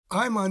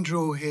I'm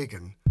Andrew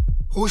O'Hagan,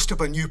 host of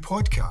a new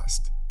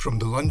podcast from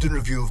the London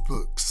Review of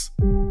Books.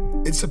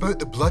 It's about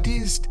the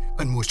bloodiest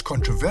and most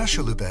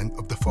controversial event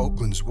of the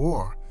Falklands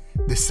War,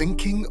 the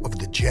sinking of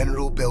the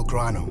General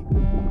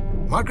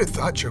Belgrano. Margaret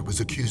Thatcher was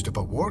accused of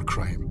a war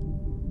crime.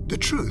 The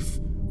truth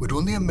would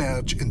only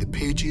emerge in the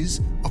pages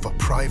of a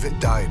private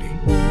diary.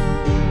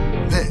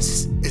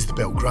 This is the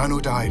Belgrano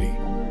Diary.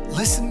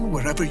 Listen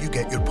wherever you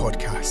get your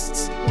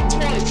podcasts.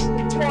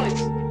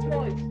 Twice.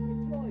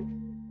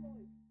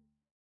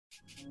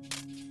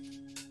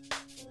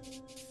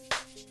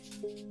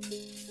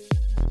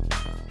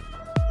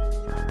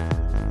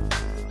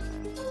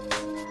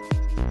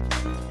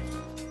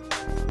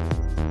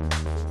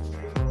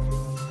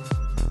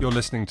 You're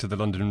listening to the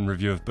London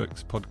Review of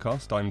Books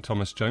podcast. I'm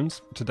Thomas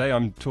Jones. Today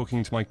I'm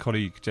talking to my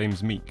colleague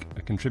James Meek,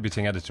 a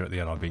contributing editor at the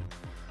LRB,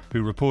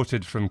 who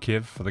reported from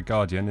Kyiv for The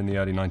Guardian in the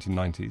early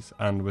 1990s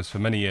and was for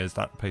many years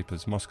that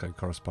paper's Moscow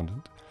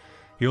correspondent.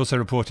 He also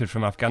reported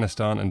from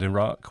Afghanistan and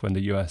Iraq when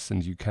the US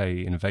and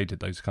UK invaded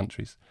those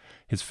countries.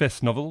 His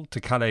fifth novel, To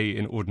Calais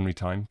in Ordinary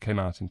Time, came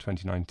out in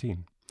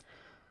 2019.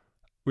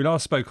 We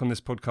last spoke on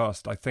this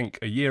podcast, I think,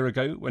 a year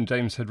ago when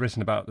James had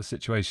written about the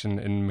situation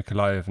in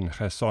Mykolaiv and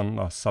Kherson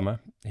last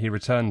summer. He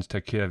returned to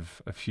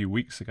Kyiv a few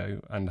weeks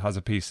ago and has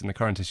a piece in the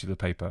current issue of the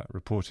paper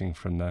reporting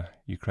from the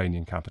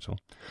Ukrainian capital.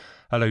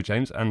 Hello,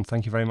 James, and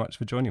thank you very much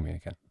for joining me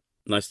again.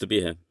 Nice to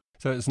be here.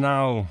 So it's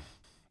now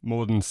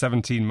more than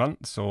 17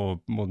 months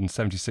or more than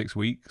 76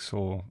 weeks,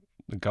 or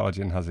The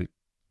Guardian has it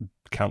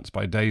counts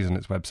by days on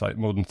its website,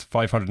 more than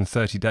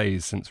 530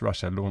 days since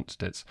Russia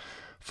launched its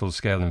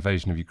full-scale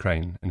invasion of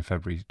Ukraine in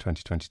February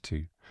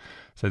 2022.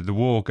 So the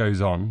war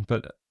goes on,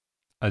 but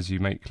as you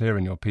make clear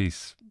in your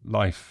piece,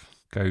 life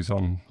goes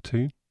on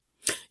too?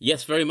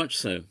 Yes, very much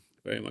so.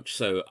 Very much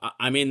so.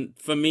 I mean,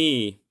 for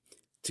me,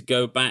 to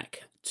go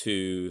back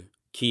to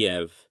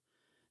Kyiv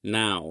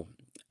now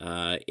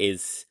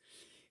is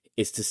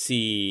to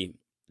see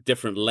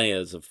different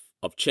layers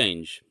of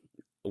change.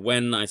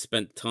 When I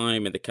spent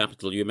time in the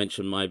capital, you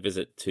mentioned my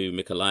visit to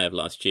Mykolaiv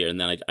last year,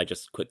 and then I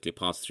just quickly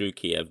passed through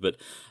Kyiv. But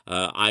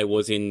I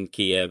was in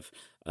Kyiv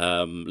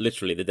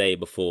literally the day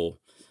before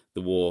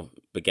the war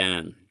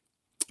began.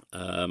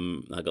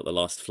 I got the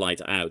last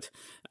flight out,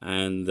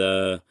 and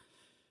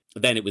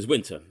then it was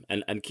winter,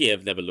 and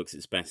Kyiv never looks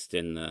its best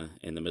in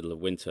the middle of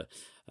winter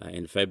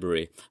in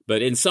February.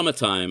 But in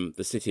summertime,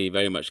 the city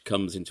very much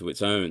comes into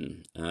its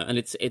own, and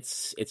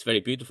it's very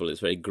beautiful. It's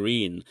very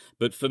green.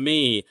 But for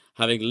me,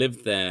 having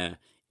lived there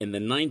in the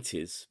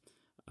 90s,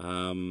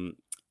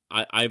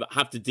 I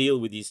have to deal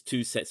with these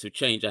two sets of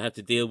change. I have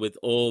to deal with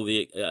all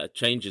the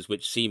changes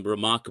which seem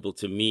remarkable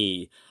to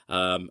me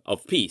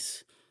of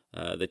peace.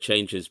 The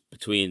changes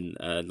between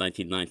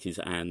 1990s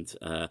and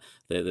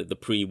the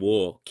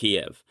pre-war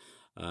Kyiv,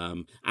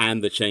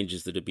 and the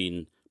changes that have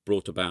been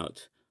brought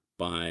about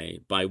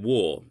by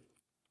war.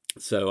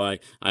 So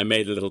I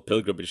made a little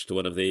pilgrimage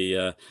to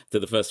to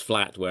the first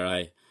flat where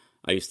I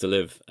used to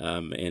live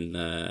in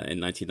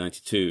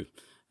 1992,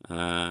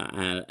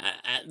 and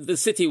the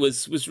city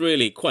was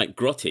really quite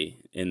grotty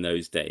in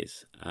those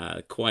days,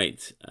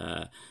 quite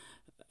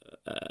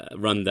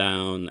run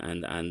down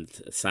and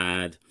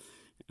sad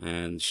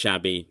and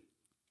shabby,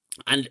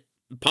 and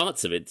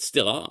parts of it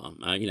still are,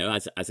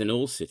 as in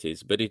all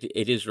cities. But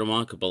it is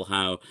remarkable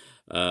how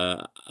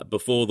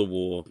before the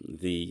war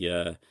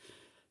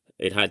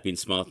it had been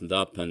smartened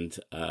up and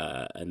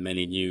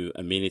many new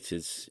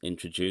amenities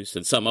introduced,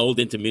 and some old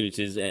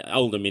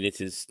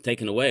amenities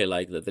taken away,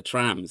 like the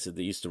trams that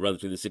used to run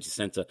through the city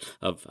centre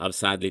have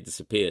sadly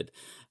disappeared.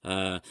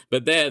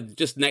 But there,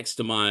 just next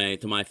to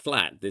my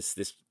flat,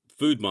 this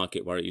food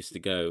market where I used to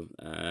go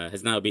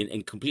has now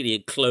been completely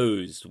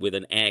enclosed with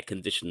an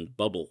air-conditioned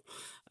bubble.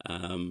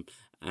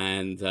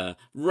 And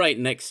right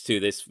next to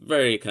this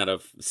very kind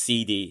of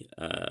seedy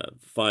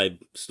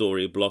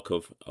 5-story block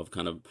of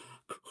kind of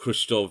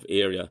Khrushchev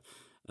area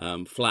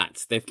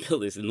flats, they've built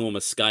this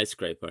enormous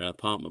skyscraper, an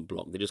apartment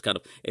block. They just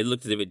it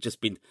looked as if it'd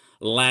just been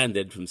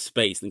landed from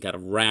space and kind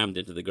of rammed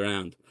into the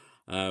ground.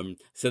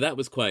 So that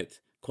was quite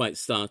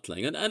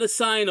startling, and a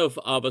sign of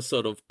a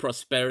sort of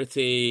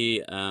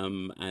prosperity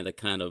and a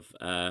kind of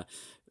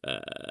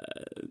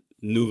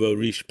nouveau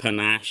riche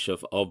panache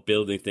of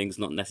building things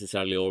not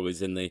necessarily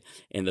always in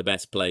the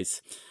best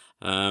place.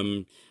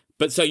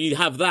 But so you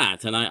have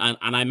that, and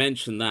I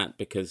mention that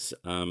because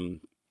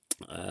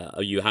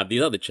you have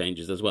these other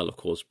changes as well, of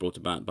course, brought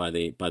about by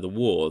the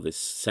war. This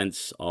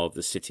sense of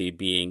the city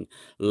being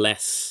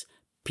less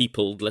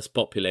peopled, less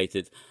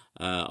populated,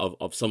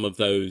 of some of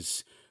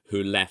those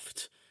who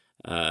left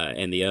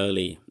in the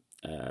early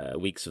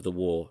weeks of the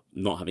war,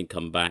 not having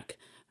come back.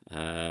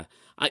 I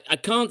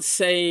can't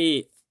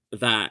say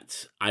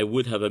that I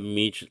would have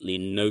immediately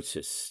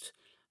noticed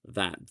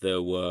that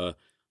there were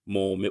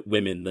more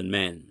women than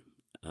men.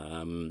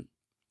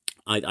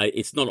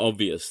 It's not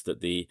obvious that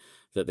the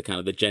kind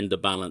of the gender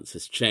balance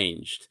has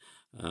changed,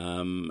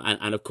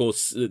 and of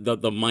course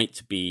there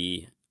might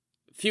be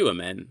fewer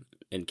men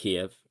in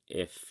Kyiv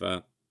if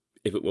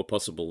if it were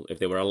possible, if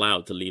they were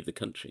allowed to leave the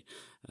country.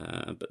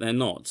 But they're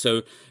not.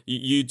 So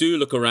you do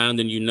look around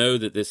and you know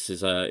that this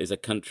is a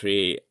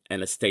country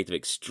in a state of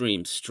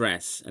extreme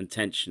stress and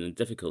tension and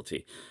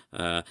difficulty,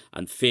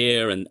 and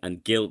fear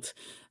and guilt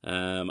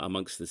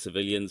amongst the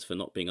civilians for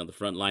not being on the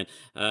front line.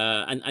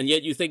 And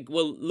yet you think,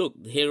 well, look,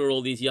 here are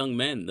all these young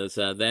men. There's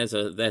a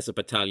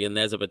battalion,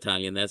 there's a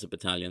battalion, there's a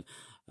battalion.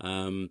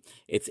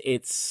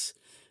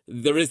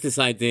 There is this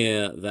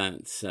idea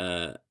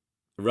that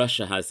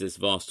Russia has this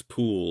vast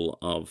pool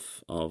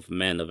of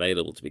men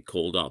available to be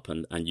called up,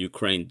 and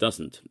Ukraine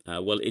doesn't.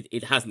 Well,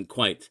 it hasn't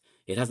quite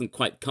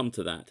come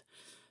to that.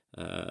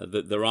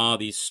 That there are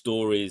these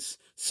stories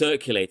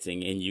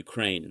circulating in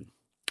Ukraine,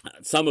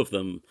 some of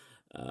them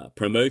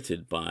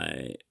promoted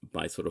by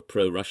sort of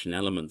pro-Russian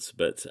elements,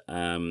 but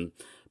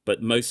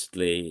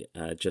mostly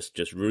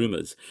just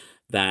rumors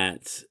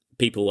that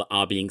people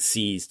are being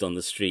seized on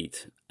the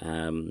street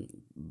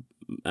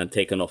and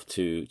taken off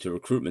to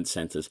recruitment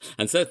centers.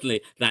 And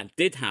certainly that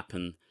did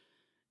happen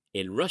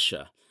in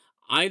Russia.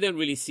 I don't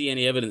really see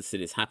any evidence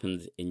that it's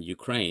happened in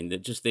Ukraine. They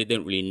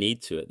don't really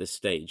need to at this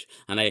stage.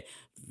 And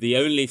the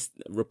only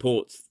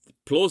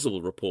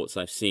plausible reports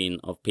I've seen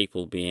of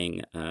people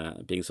being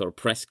sort of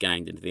press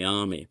ganged into the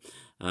army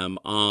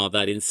are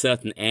that in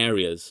certain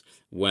areas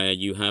where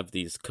you have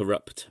these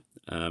corrupt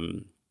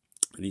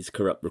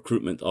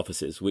recruitment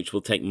offices, which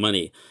will take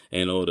money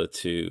in order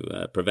to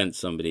prevent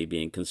somebody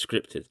being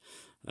conscripted.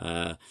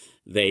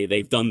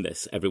 They've done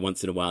this every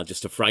once in a while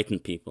just to frighten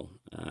people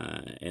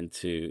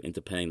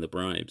into paying the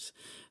bribes.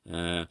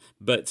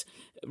 But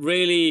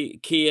really,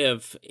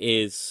 Kyiv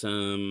is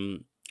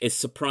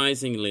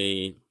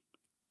surprisingly,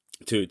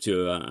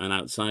 to an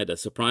outsider,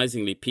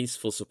 surprisingly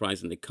peaceful,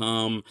 surprisingly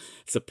calm,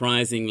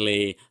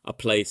 surprisingly a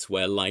place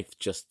where life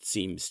just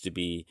seems to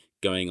be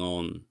going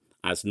on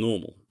as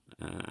normal.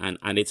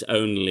 And it's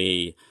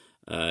only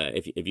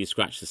if you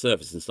scratch the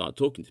surface and start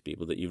talking to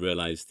people that you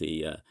realize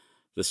the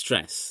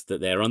stress that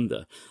they're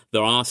under.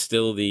 There are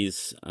still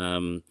these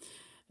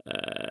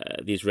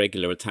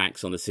regular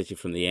attacks on the city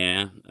from the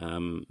air,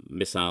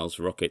 missiles,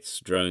 rockets,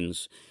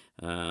 drones,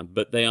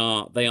 but they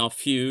are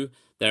few.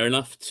 They're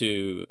enough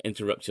to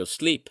interrupt your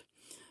sleep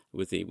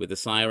with the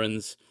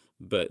sirens,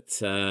 but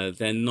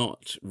they're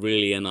not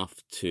really enough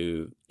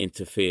to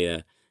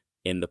interfere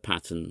in the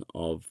pattern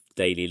of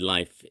daily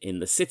life in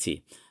the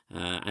city.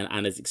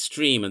 And as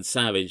extreme and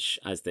savage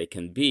as they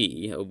can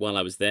be, while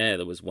I was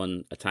there was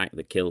one attack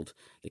that killed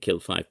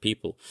 5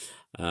 people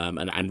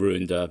and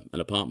ruined an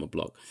apartment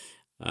block.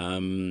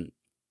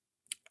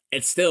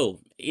 It's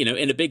still,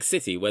 in a big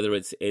city, whether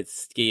it's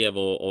Kyiv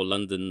or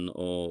London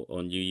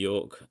or New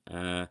York,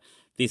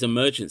 these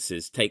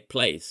emergencies take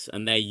place,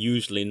 and they're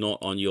usually not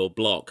on your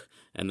block,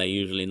 and they're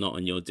usually not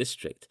in your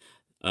district.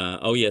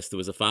 Oh yes, there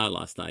was a fire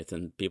last night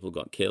and people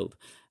got killed.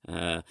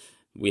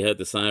 We heard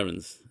the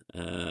sirens,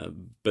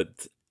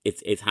 but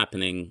it's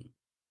happening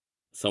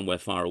somewhere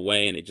far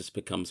away, and it just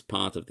becomes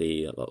part of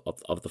the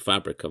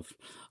fabric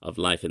of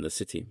life in the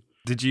city.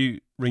 Did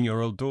you ring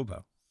your old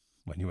doorbell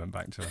when you went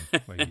back to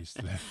where you used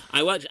to live?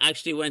 I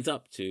actually went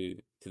up to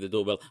the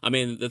doorbell. I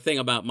mean, the thing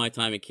about my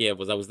time in Kyiv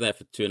was I was there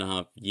for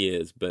 2.5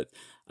 years, but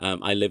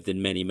I lived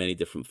in many, many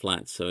different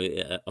flats, so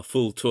a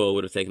full tour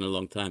would have taken a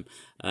long time.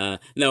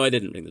 No, I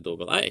didn't ring the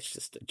doorbell.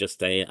 It's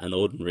just an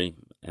ordinary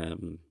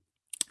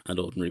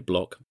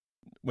block.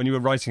 When you were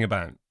writing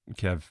about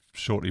Kyiv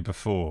shortly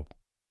before,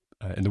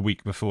 in the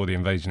week before the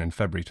invasion in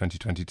February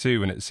 2022,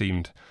 when it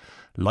seemed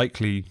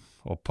likely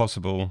or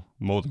possible,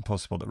 more than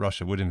possible, that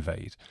Russia would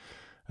invade,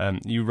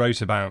 you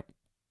wrote about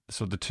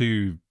sort of the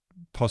two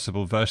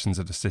possible versions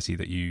of the city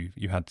that you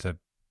had to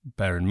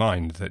bear in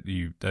mind, that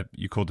you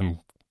called them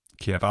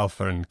Kyiv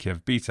Alpha and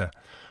Kyiv Beta.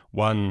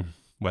 One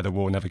where the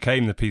war never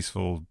came, the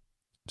peaceful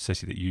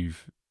city that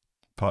you've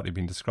partly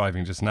been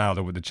describing just now,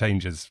 with the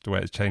changes, the way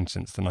it's changed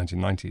since the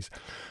 1990s,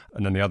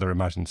 and then the other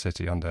imagined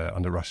city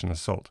under Russian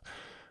assault.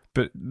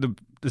 But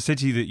the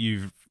city that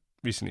you've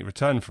recently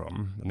returned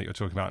from and that you're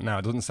talking about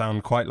now doesn't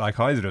sound quite like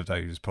either of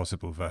those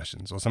possible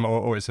versions,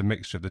 or it's a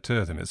mixture of the two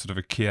of them. It's sort of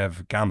a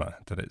Kiev gamma,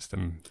 that it's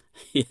them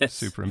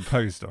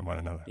superimposed on one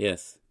another.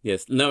 Yes.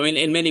 No,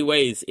 in many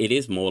ways it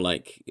is more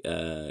like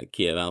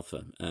Kyiv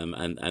Alpha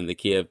and the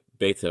Kyiv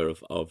Beta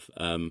of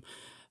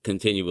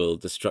continual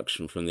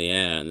destruction from the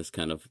air and this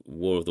kind of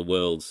war of the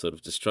worlds sort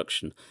of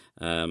destruction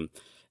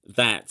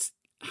that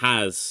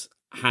has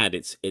had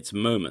its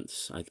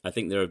moments. I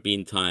think there have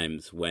been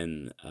times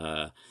when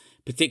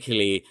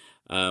particularly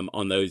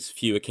on those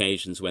few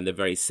occasions when the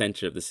very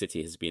center of the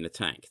city has been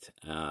attacked.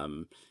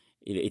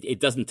 It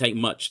doesn't take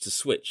much to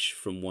switch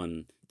from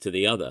one to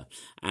the other.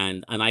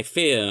 And I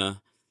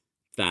fear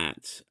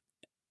that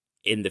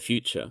in the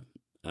future,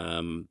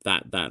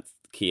 that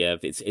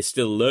Kyiv is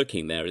still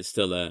lurking there. It's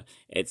still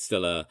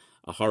a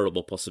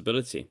horrible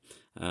possibility.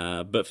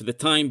 But for the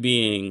time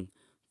being,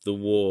 the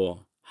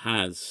war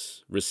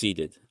has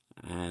receded,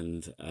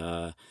 and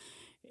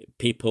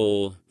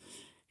people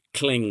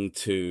cling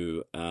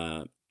to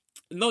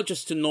not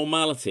just to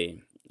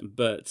normality,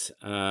 but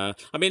I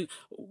mean,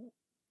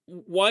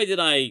 why did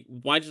I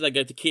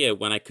go to Kiev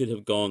when I could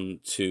have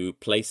gone to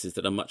places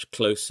that are much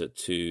closer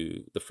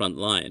to the front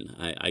line?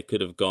 I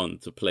could have gone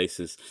to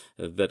places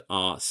that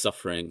are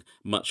suffering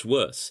much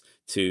worse,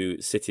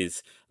 to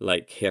cities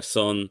like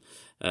Kherson,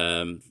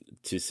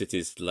 to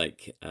cities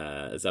like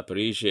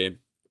Zaporizhia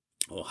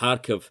or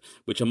Kharkov,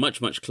 which are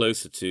much, much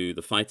closer to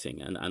the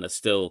fighting and are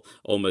still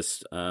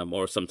almost,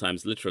 or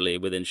sometimes literally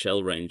within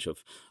shell range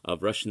of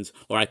Russians.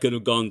 Or I could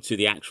have gone to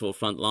the actual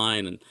front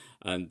line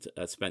and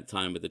spent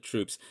time with the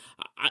troops.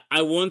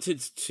 I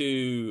wanted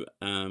to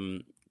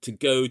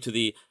go to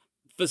the,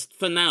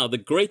 for now, the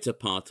greater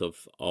part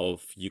of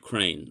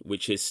Ukraine,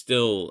 which is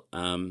still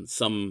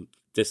some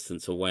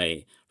distance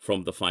away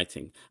from the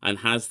fighting and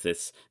has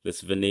this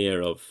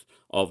veneer of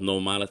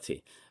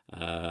normality.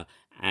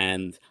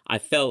 And I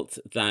felt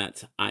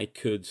that I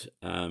could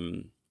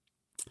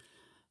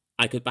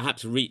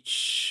perhaps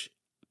reach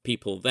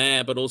people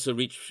there, but also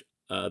reach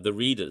the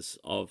readers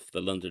of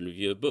the London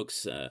Review of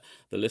Books, the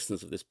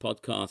listeners of this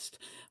podcast,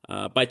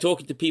 by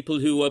talking to people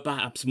who were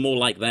perhaps more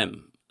like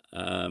them,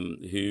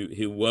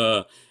 who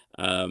were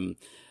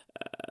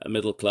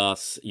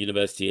middle-class,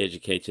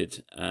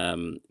 university-educated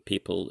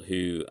people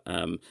who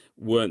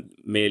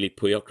weren't merely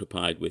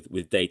preoccupied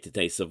with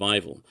day-to-day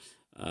survival,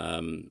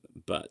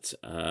 but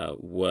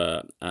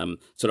were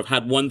sort of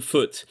had one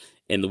foot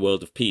in the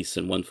world of peace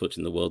and one foot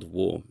in the world of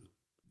war.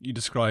 You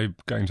describe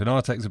going to an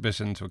art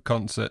exhibition, to a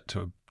concert,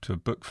 to a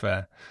book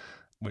fair,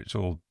 which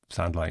all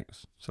sound like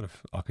sort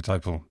of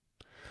archetypal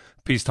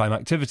peacetime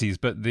activities,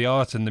 but the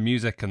art and the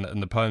music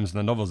and the poems and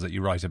the novels that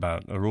you write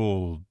about are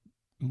all,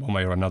 one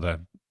way or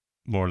another,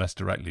 more or less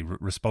directly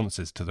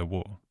responses to the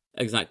war.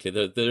 Exactly.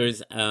 There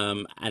is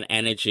an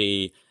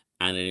energy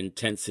and an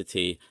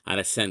intensity and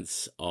a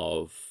sense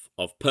of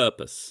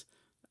purpose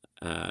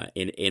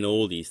in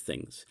all these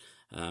things,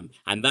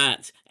 and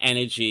that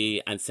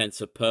energy and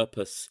sense of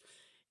purpose,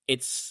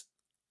 it's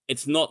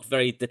not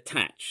very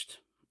detached.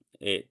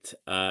 It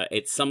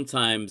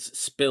sometimes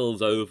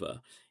spills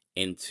over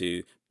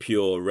into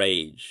pure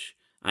rage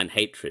and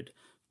hatred,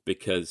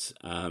 because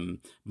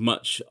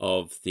much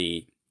of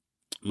the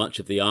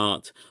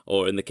art,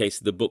 or in the case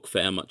of the book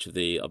fair, much of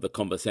the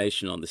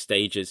conversation on the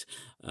stages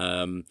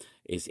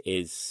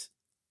is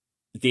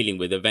dealing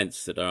with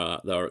events that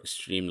are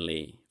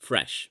extremely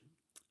fresh.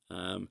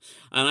 And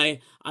I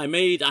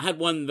had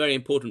one very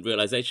important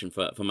realization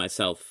for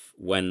myself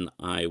when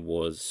I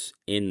was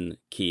in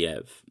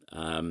Kiev,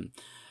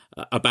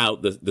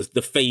 about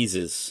the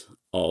phases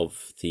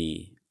of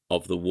the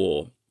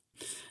war,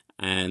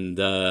 and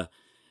there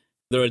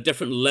are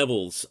different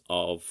levels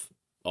of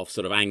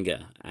sort of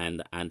anger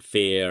and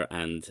fear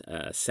and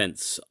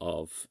sense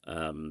of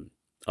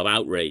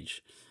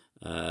outrage.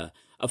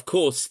 Of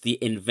course, the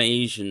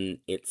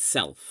invasion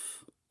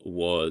itself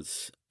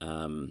was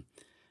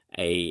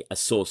a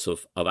source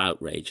of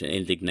outrage and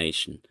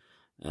indignation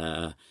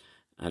and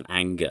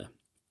anger.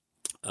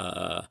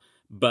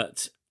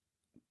 But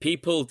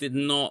people did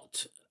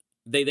not,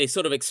 they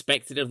sort of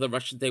expected of the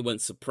Russians, they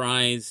weren't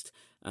surprised.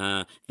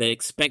 They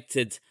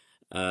expected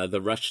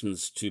the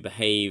Russians to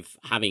behave,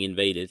 having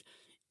invaded,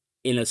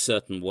 in a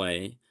certain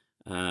way,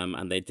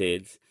 and they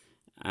did.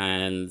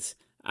 And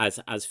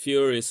as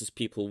furious as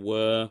people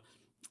were,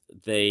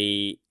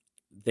 they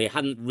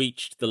hadn't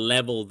reached the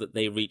level that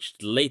they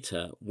reached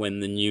later when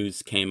the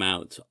news came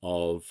out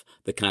of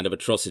the kind of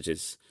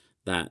atrocities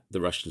that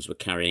the Russians were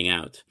carrying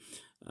out.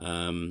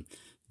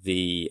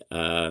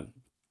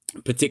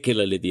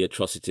 Particularly the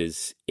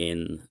atrocities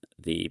in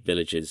the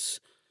villages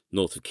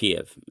north of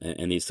Kiev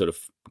and these sort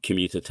of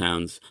commuter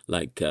towns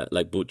like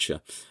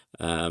Bucha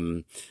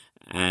and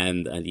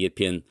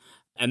Irpin,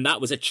 and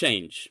that was a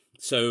change.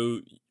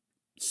 So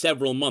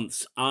several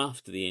months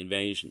after the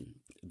invasion,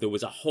 there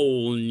was a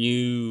whole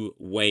new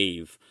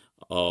wave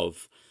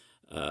of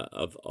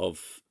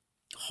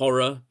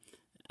horror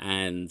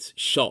and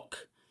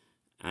shock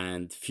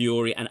and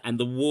fury, and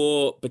the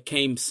war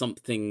became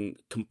something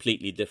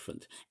completely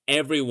different.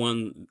 I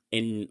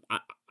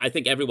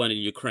think everyone in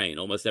Ukraine,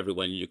 almost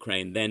everyone in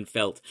Ukraine, then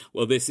felt,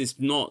 well, this is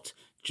not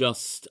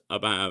just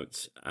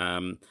about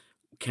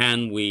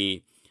can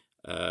we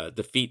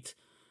defeat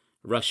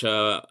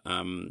Russia,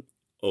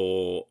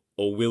 or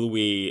will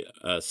we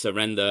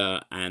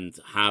surrender and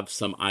have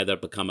some, either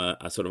become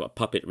a sort of a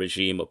puppet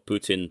regime of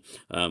Putin,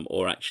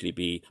 or actually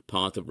be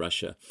part of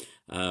Russia.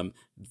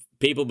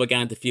 People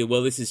began to feel,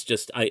 well, this is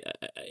just,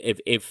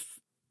 if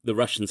the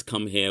Russians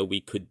come here, we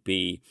could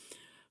be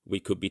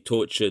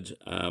tortured,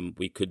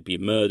 we could be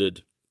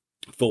murdered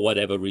for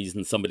whatever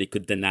reason. Somebody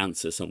could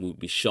denounce us and we would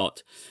be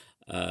shot.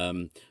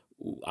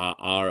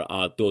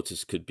 Our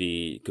daughters could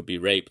be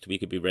raped. We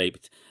could be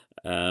raped.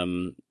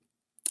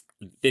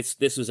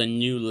 This was a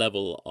new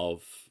level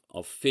of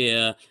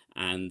fear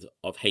and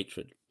of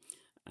hatred,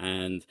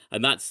 and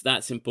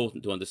that's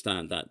important to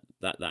understand,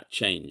 that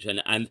change.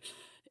 And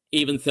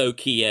even though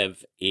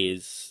Kiev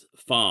is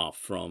far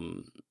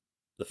from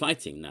the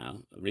fighting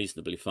now,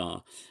 reasonably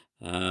far,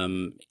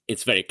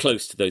 it's very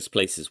close to those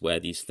places where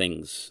these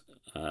things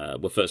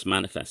were first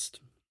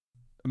manifest.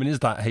 I mean, is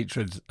that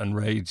hatred and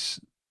rage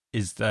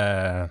is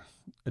there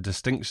a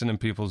distinction in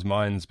people's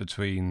minds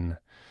between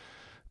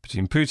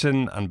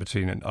Putin and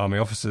between army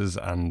officers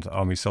and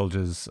army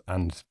soldiers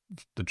and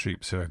the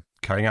troops who are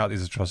carrying out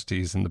these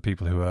atrocities and the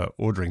people who are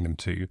ordering them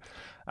to,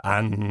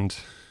 and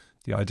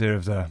the idea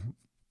of the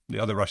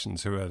other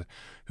Russians who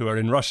are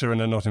in Russia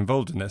and are not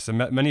involved in this? And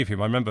many of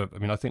whom,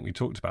 I think we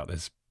talked about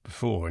this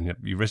before, and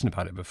you've written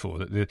about it before,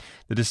 that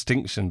the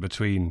distinction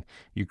between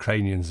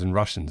Ukrainians and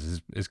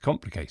Russians is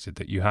complicated,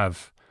 that you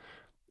have,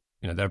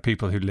 there are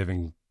people who live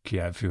in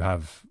Kiev who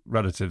have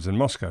relatives in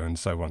Moscow and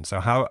so on.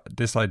 So how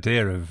this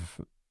idea of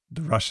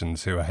the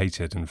Russians who are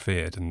hated and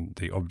feared and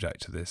the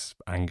object of this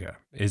anger,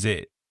 is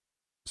it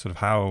sort of,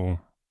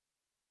 how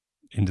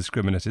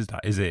indiscriminate is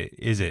that? Is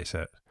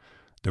it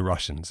the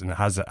Russians, and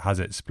has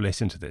it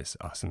split into this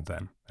us and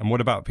them? And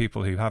what about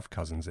people who have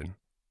cousins in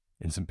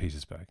St.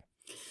 Petersburg?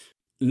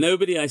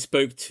 Nobody I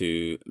spoke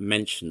to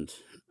mentioned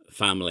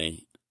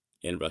family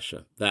in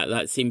Russia.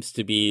 That seems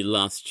to be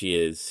last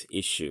year's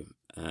issue.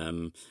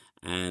 I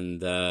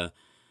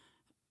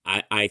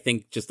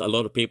think just a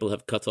lot of people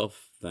have cut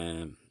off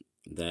their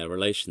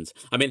relations.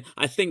 I mean,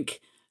 I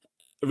think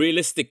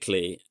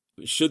realistically,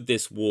 should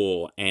this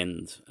war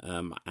end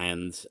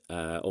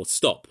or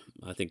stop,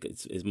 I think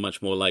it's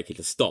much more likely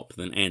to stop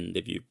than end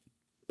if you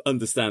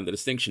understand the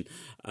distinction.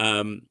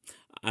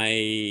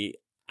 I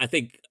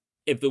think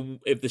if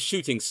the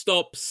shooting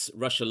stops,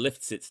 Russia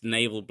lifts its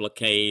naval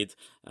blockade,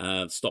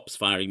 stops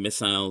firing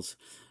missiles,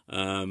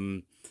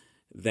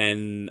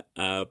 then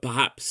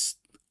perhaps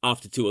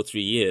after 2 or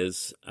 3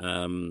 years,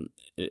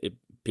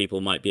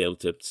 people might be able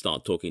to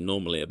start talking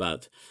normally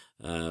about,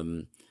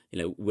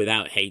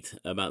 without hate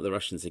about the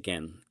Russians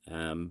again.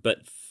 But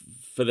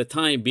for the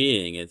time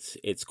being,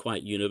 it's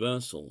quite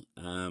universal.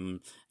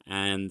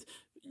 And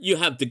you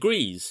have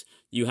degrees.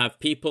 You have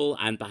people,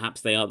 and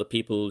perhaps they are the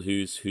people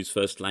whose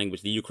first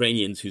language, the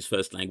Ukrainians whose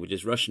first language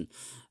is Russian,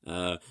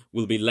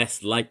 will be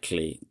less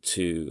likely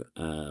to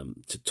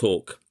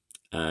talk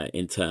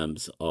in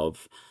terms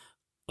of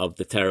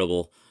the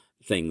terrible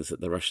things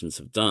that the Russians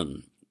have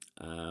done.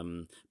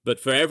 But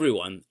for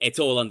everyone, it's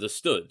all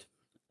understood.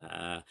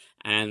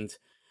 And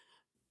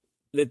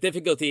the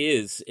difficulty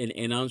is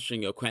in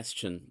answering your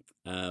question,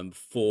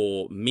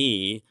 for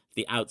me,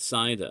 the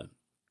outsider,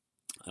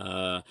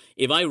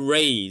 if I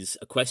raise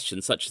a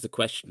question such as the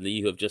question that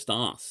you have just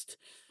asked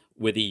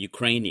with a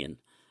Ukrainian,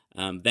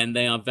 then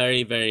they are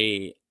very,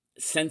 very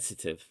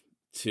sensitive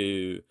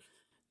to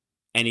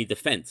any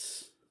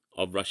defense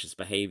of Russia's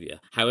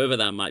behavior, however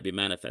that might be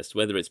manifest,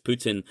 whether it's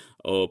Putin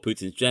or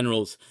Putin's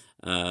generals,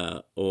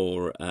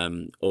 or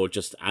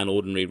just an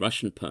ordinary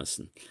Russian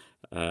person.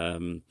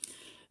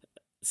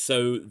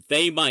 So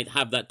they might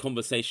have that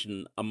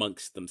conversation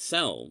amongst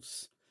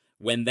themselves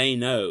when they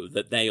know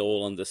that they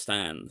all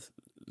understand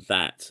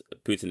that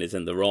Putin is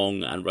in the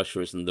wrong and Russia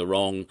is in the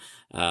wrong,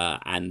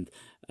 and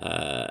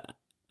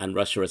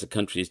Russia as a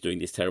country is doing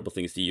these terrible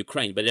things to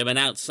Ukraine. But if an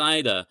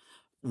outsider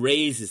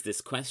raises this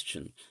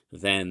question,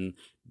 then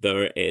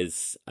there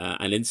is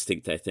an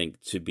instinct, I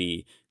think, to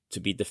be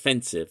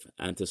defensive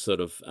and to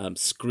sort of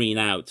screen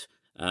out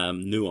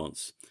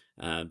nuance,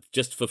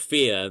 just for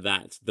fear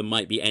that there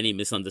might be any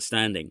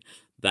misunderstanding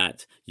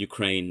that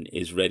Ukraine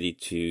is ready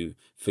to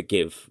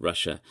forgive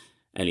Russia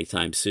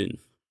anytime soon.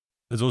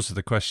 There's also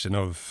the question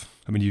of,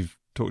 you've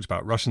talked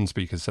about Russian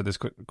speakers, so there's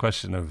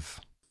question of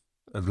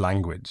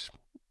language,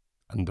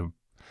 and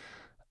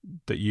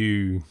that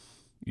you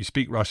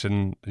speak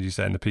Russian, as you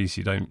say in the piece,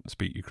 you don't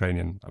speak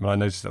Ukrainian. I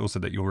noticed also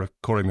that you're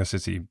calling the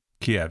city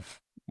Kyiv,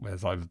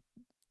 whereas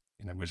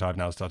which I've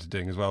now started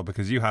doing as well,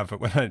 because you have,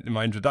 in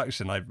my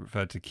introduction, I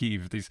referred to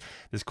Kyiv,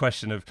 this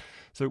question of,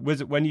 so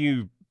was it when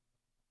you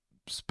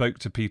spoke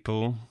to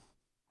people,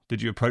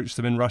 did you approach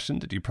them in Russian?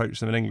 Did you approach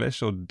them in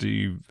English? Or do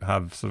you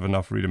have sort of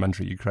enough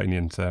rudimentary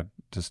Ukrainian to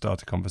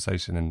start a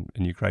conversation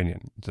in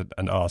Ukrainian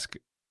and ask,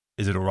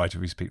 is it all right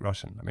if we speak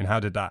Russian? How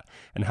did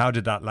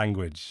that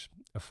language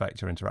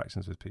affect your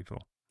interactions with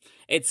people?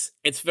 It's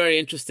very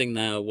interesting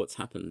now what's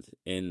happened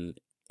in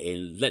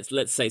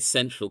let's say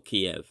central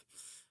Kiev,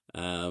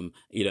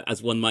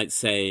 as one might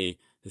say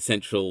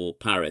central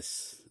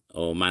Paris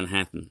or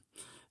Manhattan,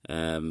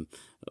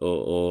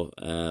 or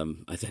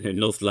I don't know,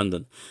 North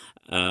London.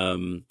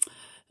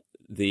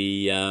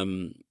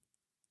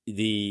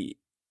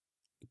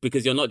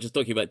 Because you're not just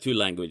talking about two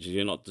languages,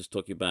 you're not just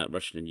talking about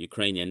Russian and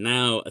Ukrainian.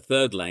 Now a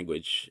third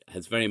language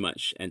has very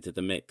much entered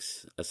the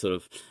mix, a sort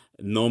of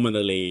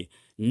nominally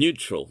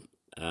neutral,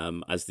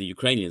 as the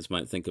Ukrainians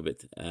might think of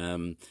it,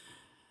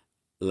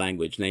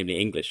 language, namely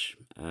English.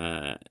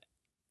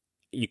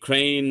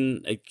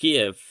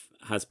 Kiev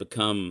has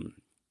become,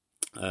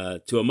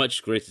 to a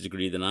much greater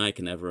degree than I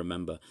can ever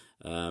remember,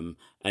 an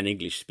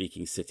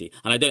English-speaking city.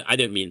 And I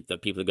don't mean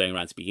that people are going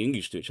around speaking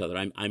English to each other.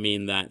 I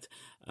mean that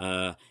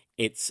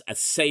it's a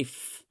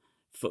safe,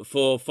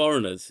 for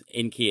foreigners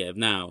in Kiev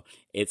now,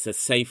 it's a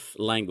safe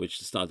language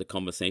to start a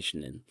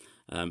conversation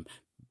in,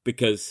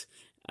 because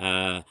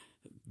the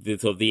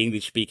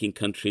English-speaking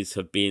countries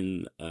have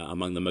been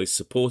among the most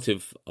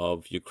supportive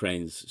of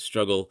Ukraine's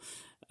struggle,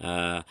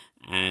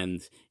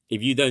 and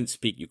if you don't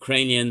speak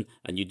Ukrainian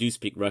and you do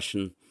speak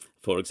Russian,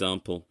 for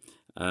example,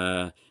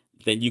 then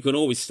you can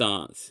always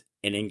start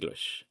in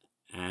English.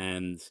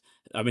 And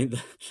I mean,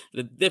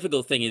 the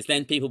difficult thing is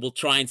then people will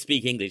try and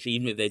speak English,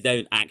 even if they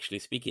don't actually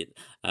speak it,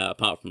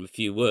 apart from a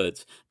few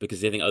words, because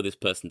they think, oh, this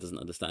person doesn't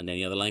understand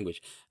any other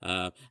language.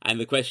 And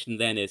the question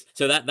then is,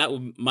 so that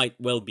might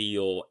well be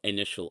your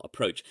initial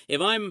approach.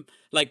 If I'm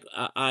like,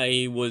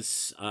 I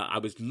was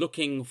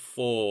looking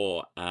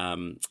for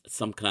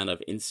some kind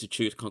of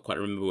institute, can't quite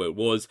remember where it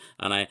was,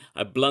 and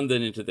I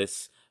blundered into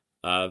this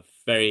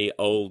very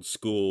old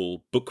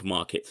school book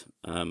market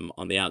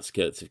on the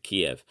outskirts of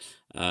Kyiv.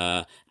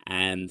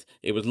 And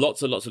it was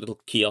lots and lots of little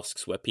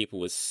kiosks where people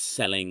were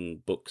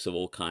selling books of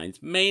all kinds,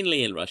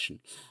 mainly in Russian.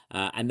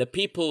 And the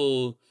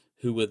people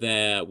who were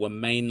there were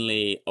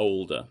mainly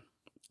older,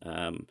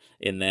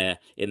 in their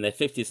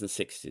 50s and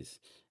 60s.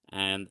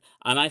 And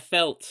I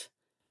felt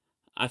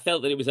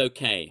that it was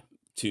okay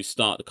to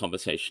start a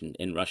conversation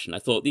in Russian. I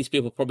thought these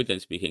people probably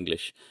don't speak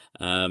English,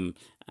 and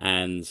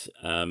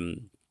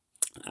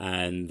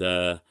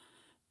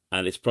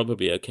it's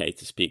probably okay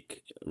to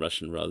speak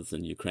Russian rather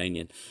than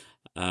Ukrainian,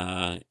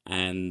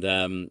 and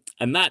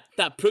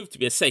that proved to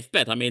be a safe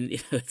bet. I mean,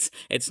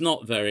 it's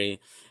not very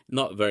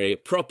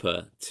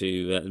proper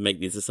to make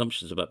these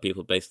assumptions about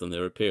people based on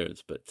their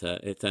appearance, but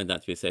it turned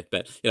out to be a safe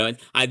bet.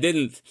 I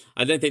don't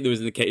think there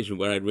was an occasion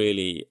where I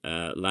really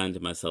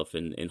landed myself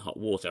in hot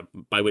water,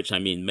 by which I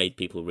mean made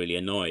people really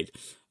annoyed.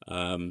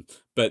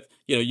 But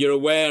you're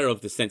aware of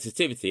the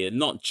sensitivity, and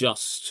not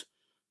just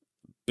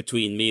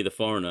between me, the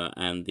foreigner,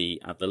 and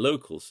the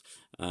locals,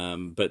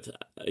 but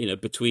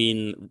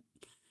between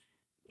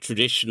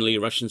traditionally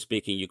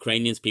Russian-speaking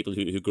Ukrainians, people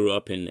who grew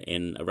up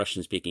in a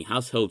Russian-speaking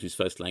household whose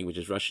first language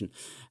is Russian,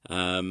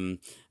 and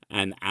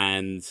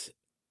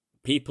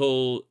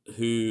people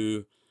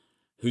whose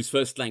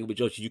first language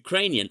is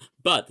Ukrainian,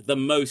 but the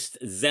most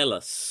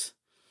zealous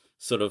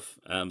sort of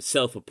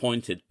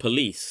self-appointed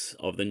police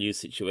of the new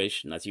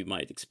situation, as you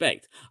might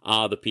expect,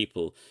 are the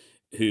people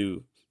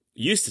who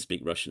used to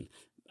speak Russian,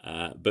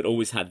 but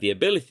always had the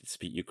ability to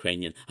speak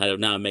Ukrainian, have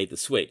now made the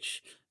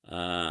switch,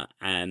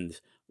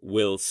 and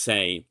will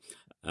say,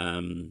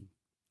 why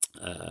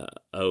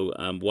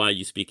are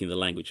you speaking the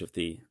language of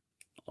the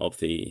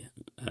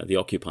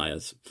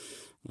occupiers?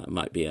 That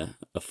might be a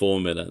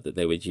formula that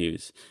they would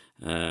use,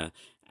 and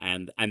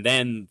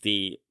then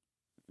the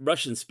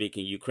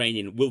Russian-speaking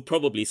Ukrainian will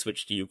probably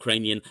switch to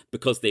Ukrainian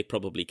because they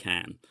probably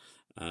can.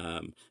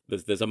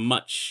 There's a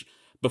much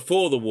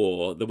Before the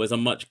war, there was a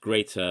much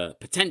greater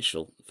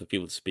potential for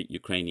people to speak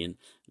Ukrainian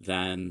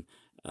than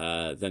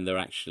there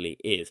actually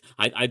is.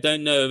 I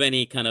don't know of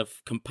any kind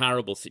of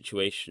comparable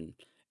situation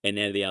in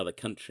any other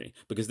country,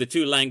 because the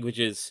two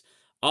languages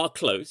are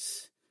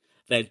close.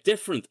 They're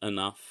different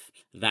enough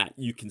that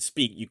you can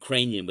speak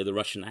Ukrainian with a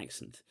Russian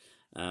accent.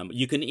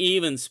 You can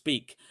even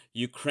speak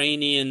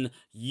Ukrainian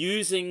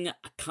using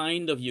a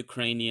kind of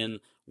Ukrainian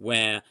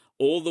where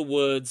all the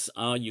words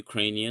are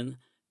Ukrainian,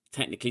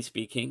 technically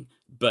speaking,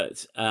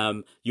 but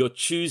you're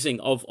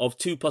choosing of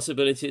two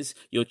possibilities.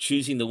 You're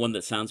choosing the one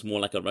that sounds more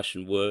like a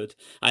Russian word.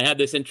 I had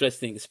this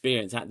interesting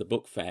experience at the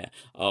book fair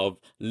of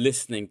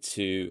listening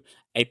to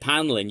a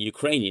panel in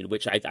Ukrainian,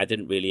 which I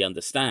didn't really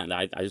understand.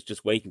 I was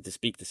just waiting to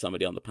speak to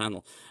somebody on the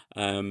panel.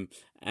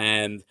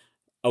 And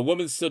a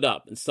woman stood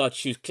up and started.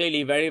 She was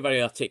clearly very,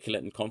 very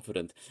articulate and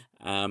confident.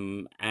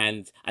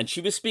 And she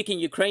was speaking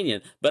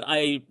Ukrainian, but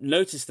I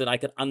noticed that I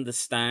could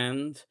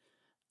understand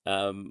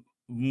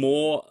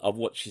more of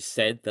what she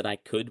said than I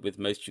could with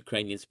most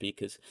Ukrainian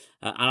speakers.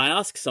 And I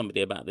asked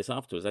somebody about this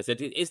afterwards. I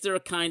said, is there a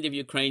kind of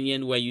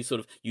Ukrainian where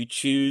you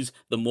choose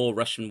the more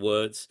Russian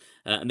words?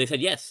 And they said,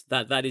 yes,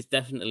 that is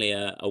definitely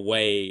a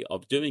way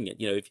of doing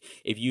it.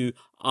 If you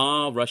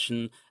are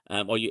Russian,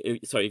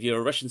 if you're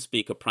a Russian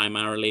speaker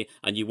primarily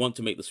and you want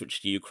to make the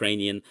switch to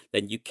Ukrainian,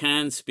 then you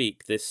can speak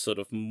this sort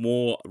of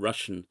more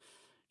Russian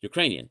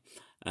Ukrainian.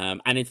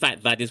 And in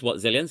fact, that is what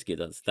Zelensky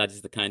does. That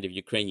is the kind of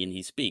Ukrainian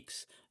he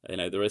speaks.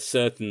 There's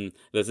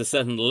a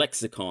certain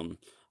lexicon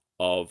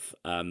of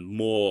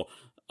more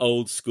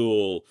old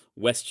school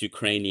West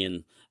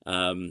Ukrainian,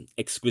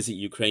 exquisite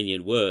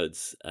Ukrainian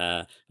words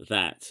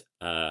that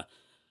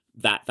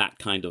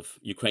kind of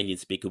Ukrainian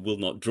speaker will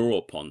not draw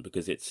upon,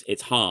 because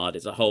it's hard.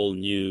 It's a whole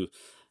new,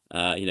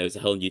 it's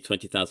a whole new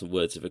 20,000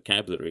 words of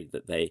vocabulary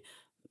that they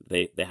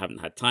haven't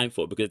had time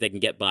for, because they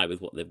can get by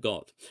with what they've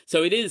got.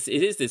 So it is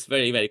this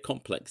very, very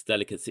complex,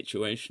 delicate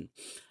situation.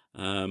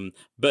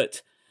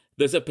 But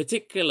there's a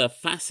particular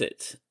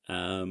facet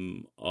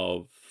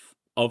of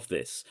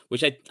this,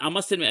 which I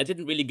must admit I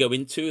didn't really go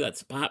into.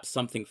 That's perhaps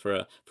something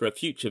for a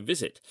future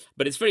visit.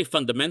 But it's very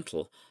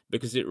fundamental,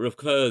 because it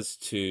refers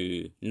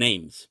to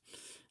names.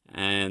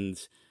 And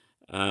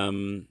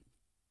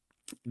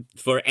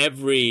for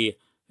every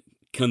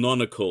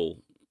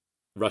canonical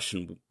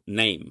Russian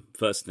name,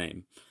 first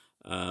name,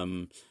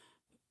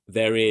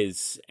 there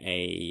is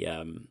a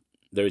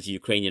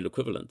Ukrainian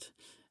equivalent,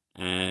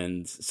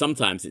 and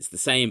sometimes it's the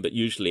same, but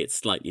usually it's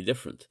slightly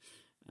different.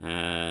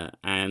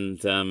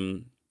 And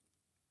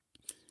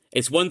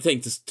it's one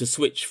thing to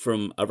switch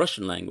from a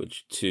Russian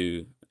language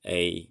to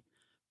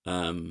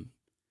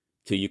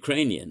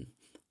Ukrainian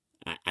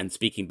and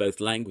speaking both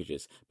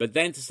languages, but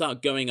then to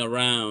start going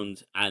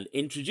around and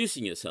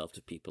introducing yourself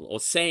to people or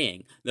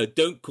saying, no,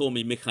 don't call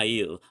me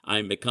Mikhail,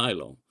 I'm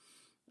Mikhailo.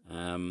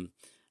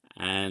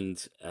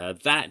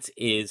 That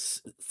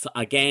is,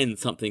 again,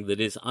 something that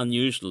is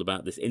unusual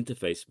about this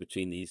interface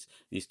between these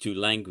two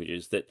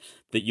languages, that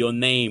your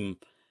name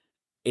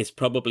is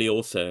probably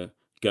also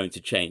going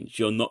to change.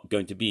 You're not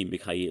going to be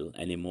Mikhail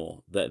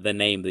anymore. The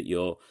name that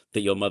your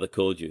mother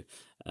called you,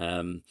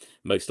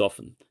 most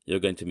often, you're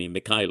going to be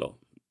Mikhailo,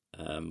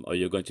 or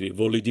you're going to be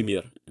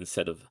Volodymyr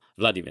instead of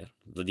Vladimir,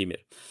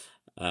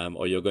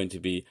 or you're going to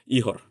be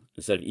Ihor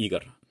instead of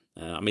Igor.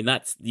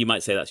 You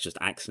might say that's just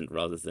accent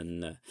rather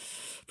than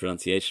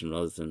pronunciation,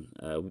 rather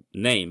than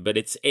name. But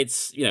it's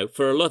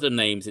for a lot of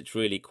names, it's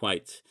really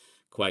quite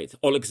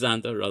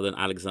Alexander rather than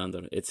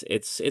Alexander.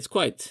 It's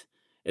quite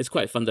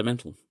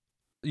fundamental.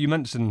 You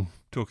mentioned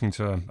talking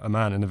to a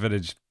man in a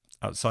village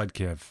outside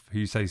Kiev who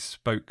you say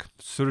spoke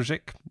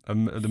Surzhyk,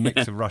 the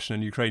mix of Russian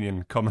and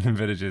Ukrainian common in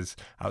villages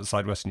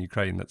outside Western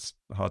Ukraine. That's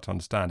hard to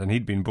understand. And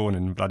he'd been born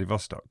in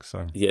Vladivostok.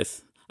 So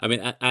yes.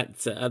 At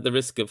the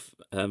risk of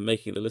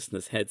making the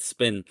listeners' heads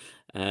spin,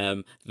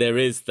 there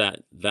is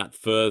that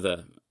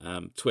further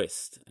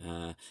twist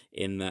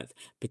in that,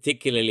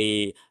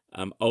 particularly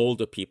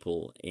older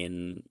people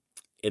in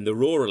the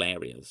rural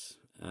areas,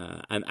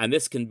 and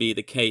this can be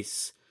the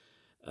case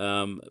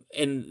in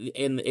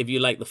if you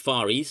like the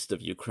far east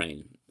of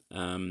Ukraine,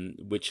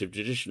 which have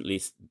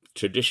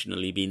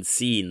traditionally been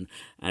seen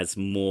as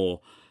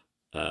more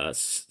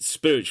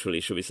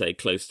spiritually, shall we say,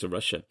 close to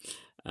Russia.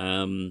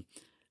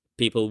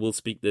 People will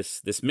speak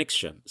this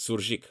mixture,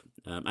 Surzhyk,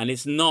 and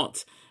it's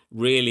not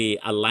really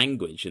a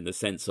language in the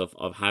sense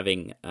of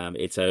having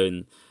its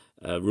own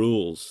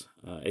rules.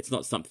 It's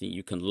not something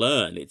you can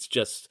learn. It's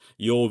just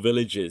your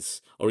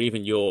villages or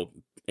even your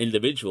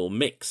individual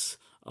mix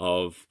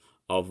of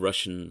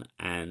Russian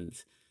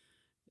and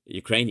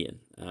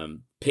Ukrainian,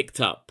 picked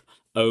up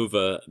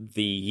over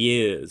the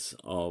years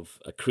of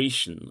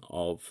accretion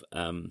of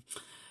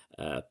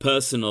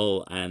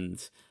personal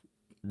and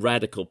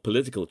radical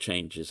political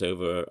changes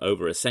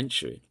over a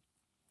century.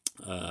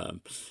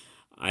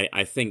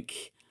 I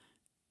think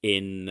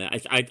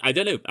I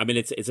don't know.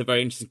 It's a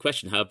very interesting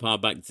question. How far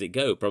back does it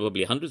go?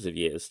 Probably hundreds of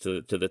years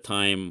to the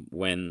time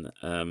when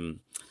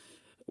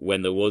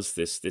there was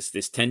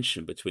this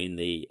tension between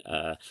the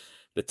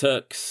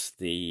Turks,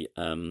 the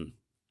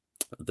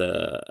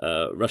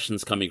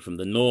Russians coming from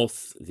the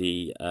north,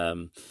 the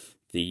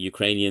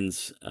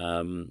Ukrainians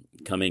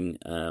coming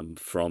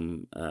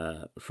from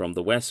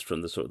the west,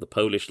 from the sort of the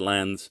Polish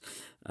lands,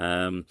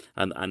 and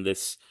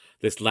this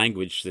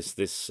language,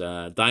 this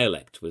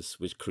dialect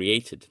was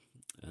created.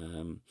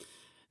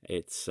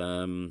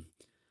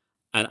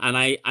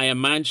 I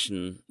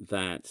imagine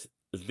that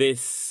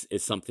this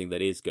is something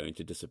that is going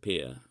to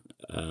disappear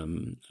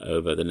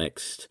over the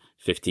next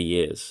 50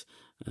 years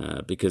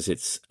because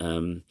it's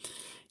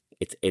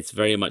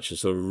very much a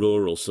sort of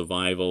rural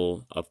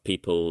survival of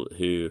people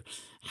who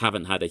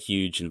haven't had a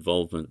huge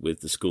involvement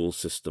with the school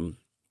system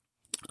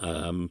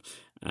and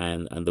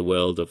the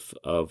world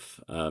of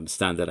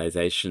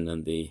standardization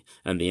and the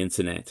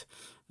internet.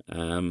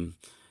 The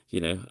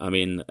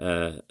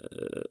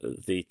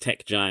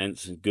tech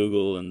giants,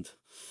 Google and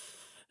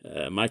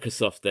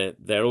Microsoft,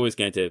 they're always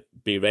going to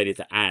be ready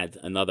to add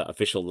another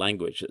official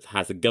language that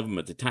has a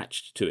government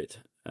attached to it.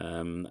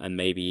 And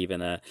maybe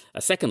even a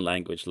second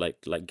language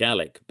like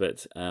Gaelic,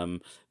 but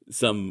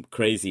some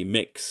crazy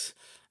mix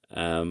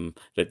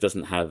that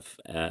doesn't have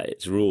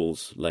its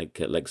rules like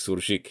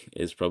Surzhyk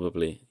is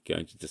probably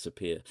going to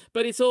disappear.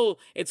 But it's all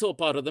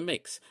part of the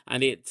mix,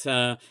 and it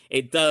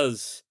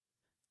does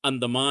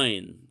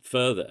undermine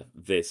further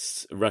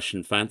this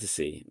Russian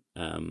fantasy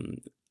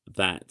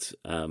that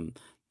the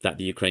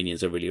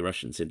Ukrainians are really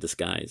Russians in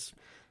disguise.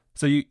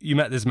 So you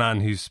met this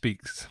man who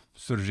speaks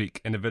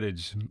Surzhyk in a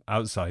village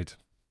outside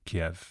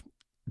Kiev.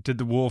 Did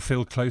the war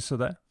feel closer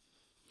there?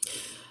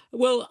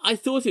 Well, I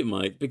thought it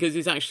might, because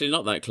it's actually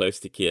not that close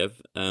to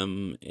Kiev.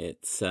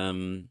 It's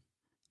 2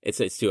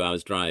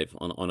 hours drive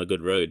on a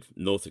good road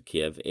north of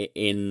Kiev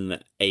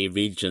in a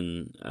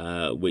region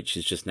which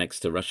is just next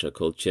to Russia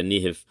called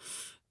Chernihiv,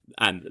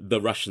 and the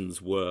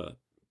Russians were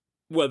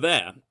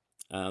there.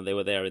 They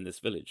were there in this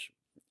village,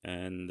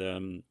 and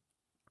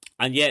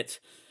yet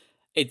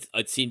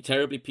it seemed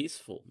terribly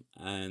peaceful,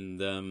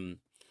 and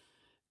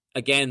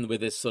again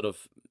with this sort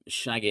of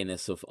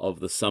shagginess of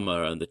the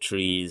summer and the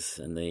trees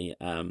and the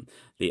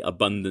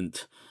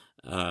abundant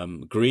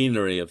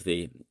greenery of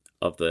the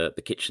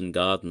kitchen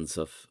gardens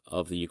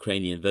of the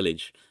Ukrainian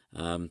village,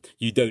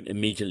 you don't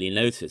immediately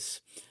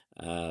notice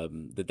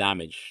the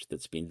damage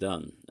that's been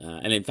done,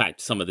 and in fact,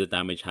 some of the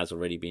damage has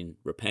already been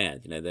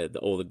repaired.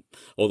 All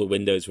the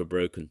windows were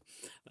broken.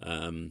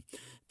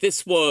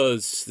 This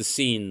was the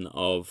scene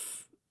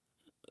of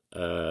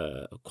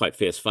quite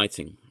fierce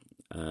fighting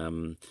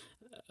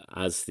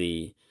as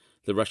the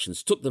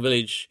Russians took the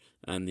village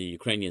and the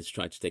Ukrainians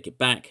tried to take it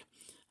back.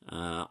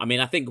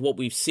 I think what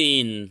we've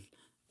seen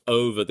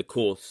over the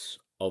course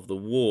of the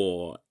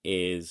war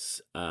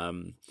is,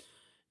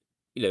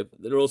 there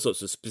are all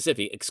sorts of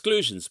specific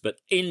exclusions, but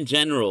in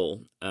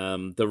general,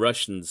 the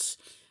Russians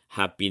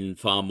have been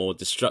far more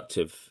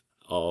destructive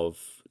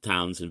of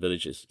towns and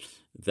villages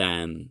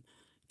than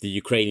the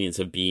Ukrainians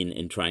have been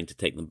in trying to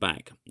take them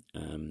back.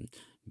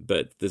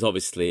 But there's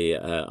obviously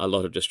a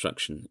lot of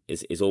destruction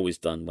is always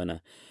done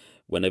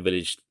when a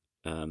village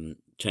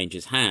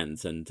changes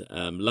hands, and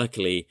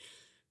luckily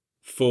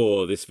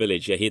for this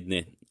village,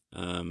 Yahidne,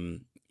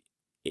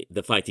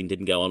 the fighting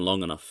didn't go on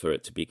long enough for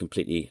it to be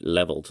completely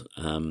leveled,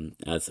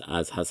 as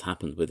has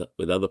happened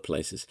with other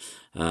places.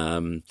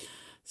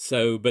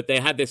 But they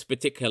had this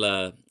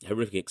particular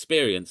horrific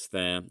experience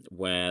there,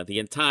 where the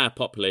entire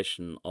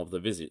population of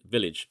the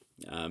village,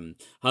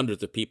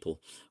 hundreds of people,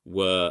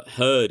 were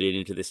herded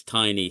into this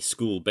tiny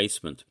school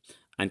basement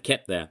and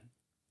kept there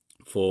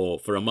for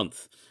a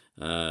month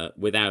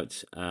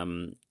without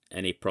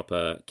any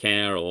proper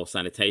care or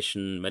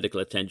sanitation, medical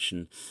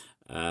attention,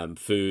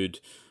 food,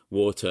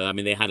 water.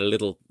 They had a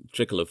little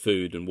trickle of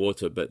food and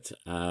water, but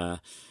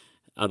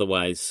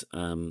otherwise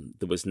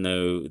there was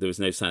no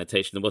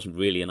sanitation. There wasn't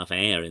really enough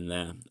air in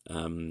there,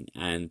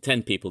 and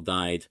 10 people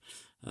died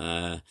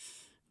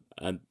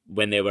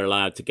when they were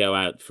allowed to go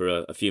out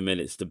for a few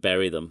minutes to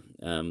bury them.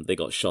 They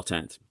got shot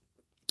at,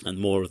 and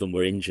more of them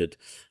were injured.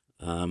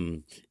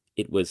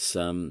 It was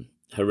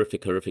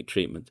horrific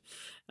treatment.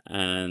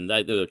 And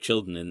there were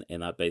children in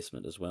that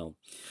basement as well.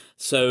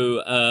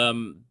 So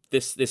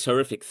this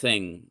horrific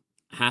thing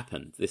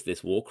happened.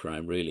 This war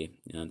crime, really,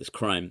 this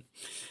crime,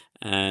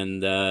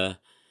 and there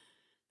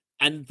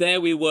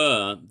we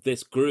were,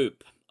 this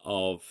group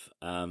of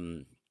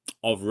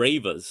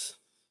ravers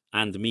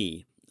and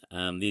me,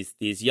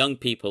 these young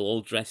people all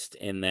dressed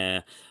in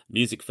their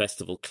music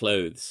festival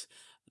clothes,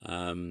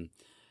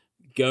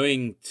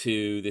 going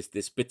to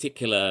this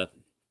particular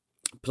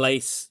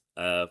place.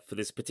 For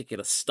this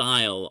particular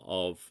style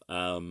of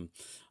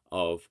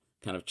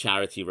kind of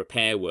charity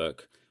repair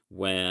work,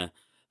 where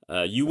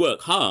you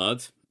work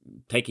hard,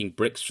 taking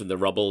bricks from the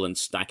rubble and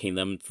stacking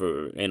them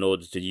in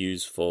order to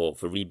use for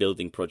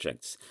rebuilding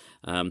projects.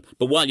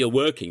 But while you're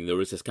working,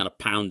 there is this kind of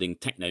pounding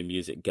techno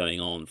music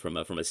going on from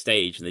a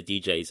stage, and the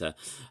DJs are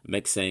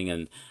mixing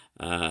and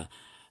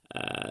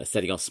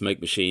setting off smoke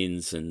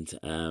machines, and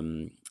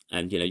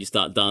you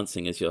start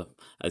dancing as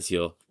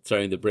you're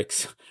throwing the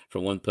bricks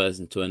from one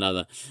person to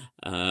another.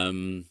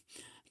 Don't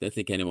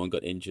think anyone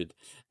got injured,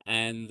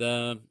 and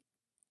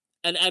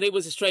it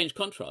was a strange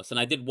contrast. And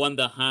I did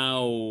wonder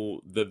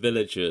how the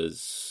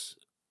villagers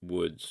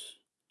would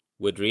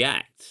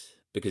react,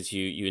 because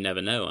you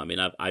never know.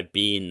 I've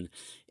been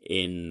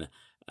in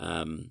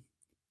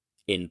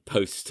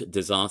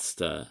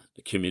post-disaster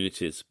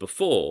communities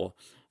before,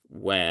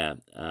 where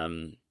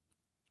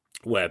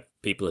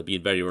people have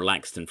been very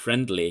relaxed and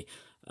friendly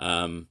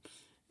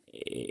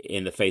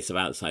in the face of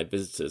outside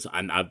visitors,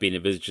 and I've been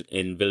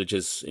in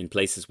villages in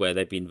places where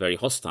they've been very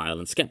hostile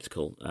and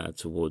skeptical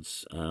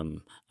towards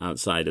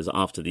outsiders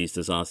after these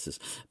disasters.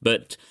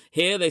 But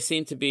here they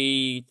seem to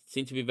be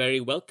very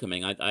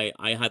welcoming.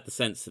 I had the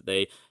sense that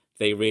they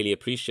really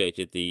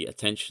appreciated the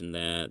attention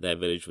their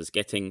village was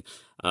getting.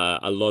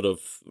 A lot of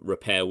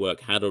repair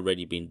work had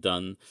already been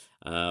done.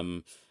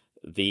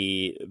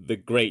 The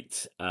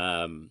great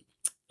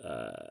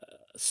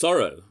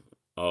sorrow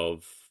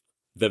of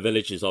the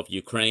villages of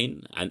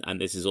Ukraine,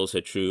 and this is also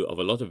true of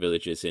a lot of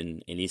villages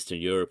in Eastern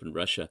Europe and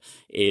Russia,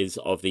 is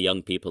of the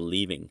young people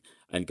leaving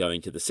and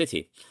going to the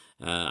city.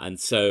 And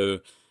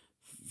so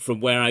from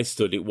where I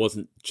stood, it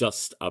wasn't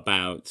just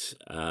about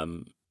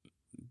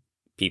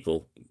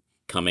people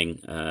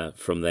coming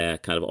from their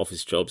kind of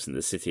office jobs in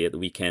the city at the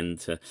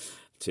weekend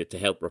to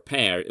help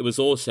repair. It was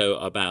also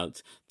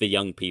about the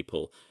young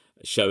people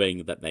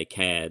showing that they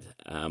cared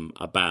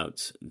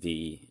about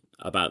the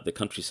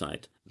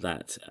countryside,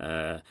 that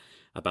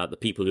about the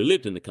people who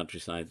lived in the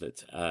countryside,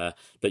 that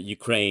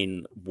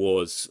Ukraine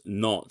was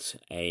not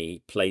a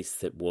place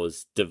that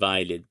was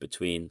divided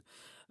between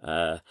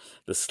the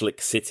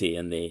slick city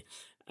and the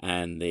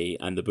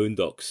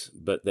boondocks,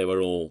 but they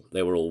were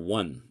all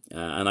one.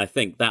 And I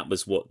think that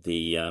was what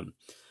the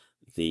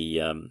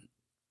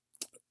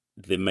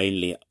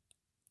mainly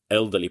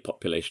elderly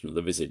population of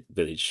the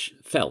village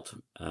felt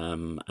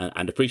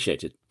and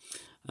appreciated,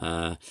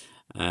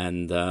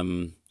 and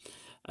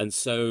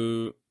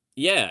so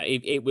yeah,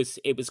 it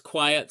was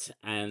quiet,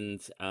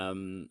 and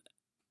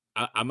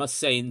I must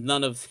say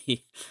none of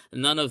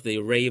the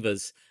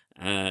ravers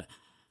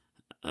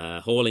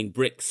hauling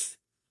bricks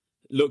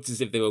looked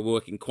as if they were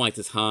working quite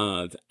as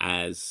hard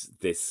as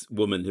this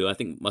woman, who I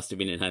think must have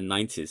been in her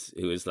 90s,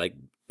 who was like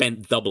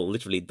bent double,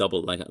 literally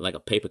double, like a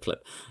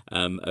paperclip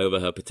over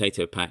her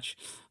potato patch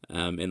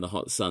in the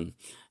hot sun.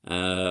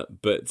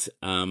 But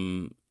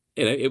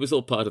it was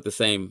all part of the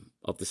same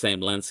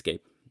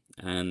landscape,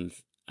 and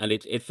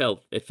it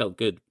felt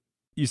good.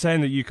 You're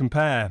saying that you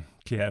compare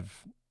Kyiv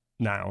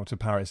now to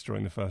Paris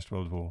during the First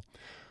World War.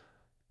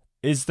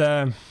 Is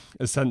there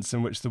a sense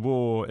in which the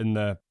war in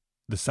the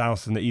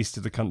south and the east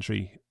of the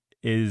country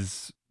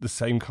is the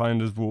same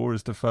kind of war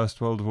as the First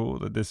World War,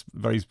 that this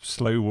very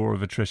slow war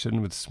of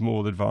attrition with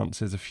small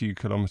advances, a few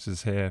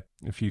kilometres here,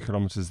 a few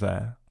kilometres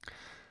there.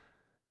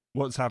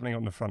 What's happening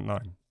on the front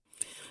line?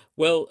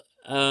 Well,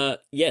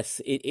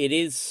 yes, it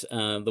is.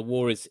 The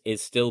war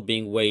is still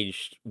being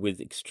waged with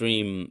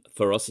extreme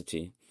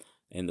ferocity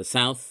in the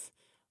south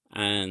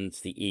and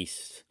the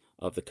east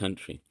of the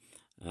country.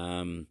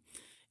 In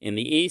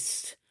the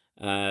east,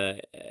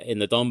 in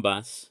the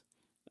Donbass,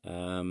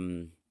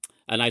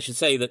 and I should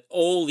say that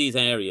all these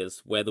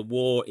areas where the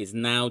war is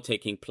now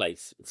taking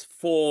place, it's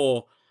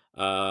four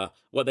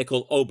what they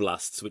call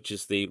oblasts, which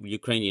is the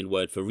Ukrainian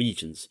word for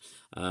regions.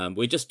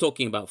 We're just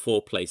talking about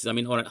four places. I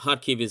mean, all right,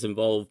 Kharkiv is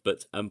involved,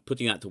 but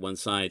putting that to one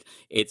side,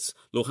 it's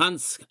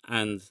Luhansk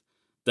and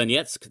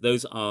Donetsk.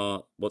 Those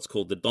are what's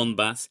called the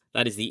Donbass.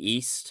 That is the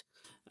east.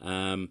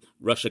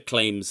 Russia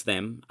claims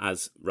them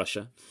as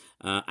Russia.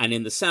 And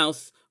in the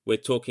south, we're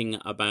talking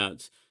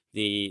about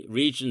the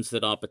regions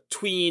that are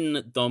between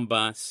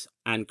Donbass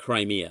and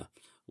Crimea.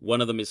 One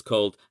of them is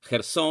called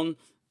Kherson,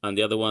 and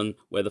the other one,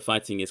 where the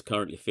fighting is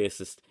currently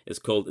fiercest, is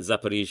called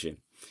Zaporizhia.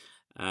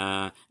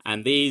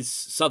 And these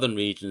southern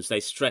regions,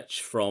 they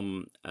stretch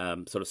from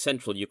sort of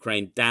central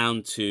Ukraine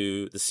down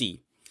to the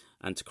sea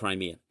and to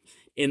Crimea.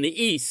 In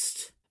the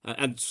east,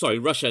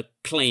 Russia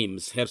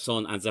claims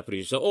Kherson and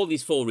Zaporizhia. So all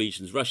these four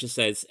regions, Russia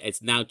says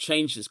it's now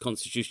changed its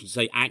constitution to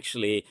say,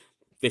 actually,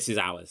 this is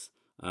ours.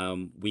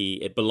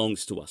 It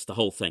belongs to us, the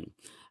whole thing.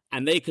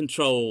 And they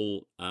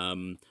control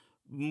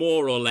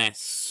more or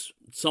less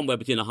somewhere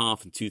between a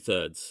half and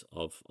 2/3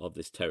 of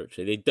this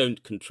territory. They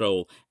don't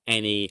control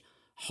any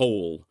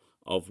whole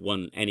of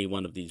any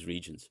one of these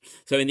regions.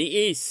 So in the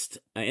east,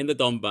 in the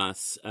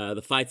Donbass,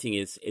 the fighting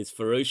is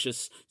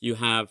ferocious. You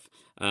have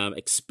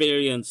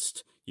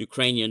experienced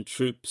Ukrainian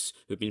troops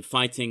who've been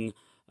fighting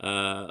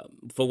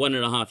for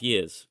 1.5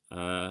 years.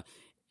 And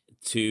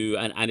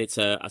it's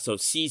a sort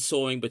of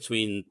seesawing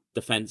between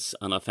defense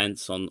and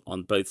offense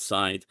on both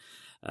sides.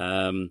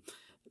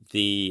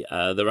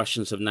 The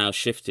Russians have now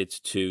shifted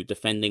to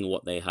defending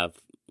what they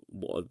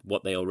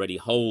already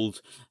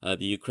hold.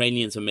 The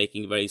Ukrainians are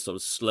making very sort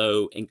of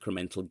slow,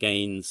 incremental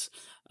gains.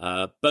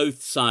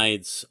 Both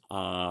sides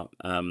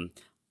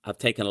have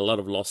taken a lot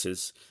of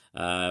losses,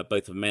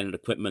 both of men and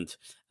equipment.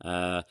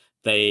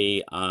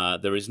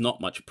 There is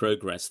not much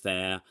progress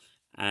there,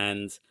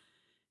 and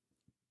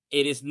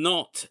it is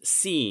not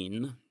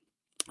seen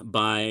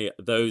by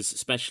those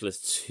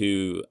specialists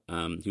who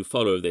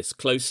follow this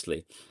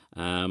closely,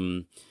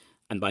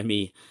 and by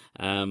me,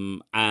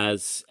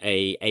 as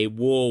a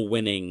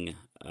war-winning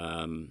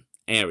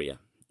area.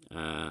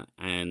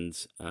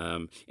 And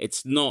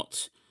it's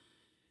not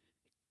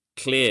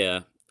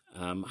clear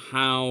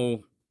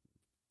how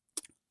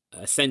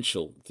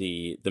essential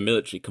the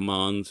military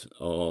command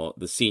or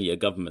the senior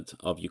government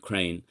of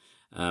Ukraine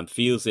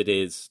feels it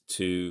is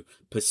to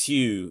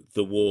pursue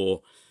the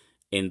war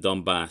in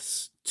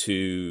Donbass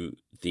to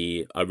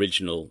the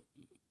original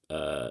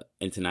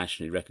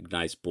internationally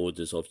recognized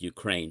borders of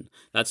Ukraine.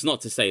 That's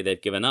not to say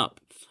they've given up,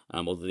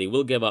 or that they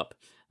will give up,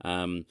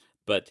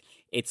 but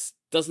it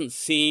doesn't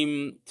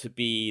seem to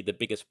be the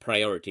biggest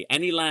priority.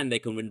 Any land they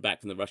can win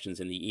back from the Russians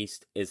in the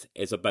east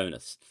is a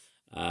bonus.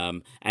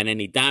 And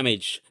any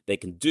damage they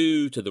can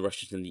do to the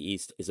Russians in the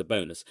east is a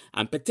bonus.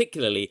 And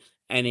particularly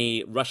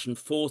any Russian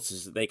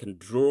forces that they can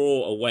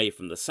draw away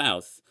from the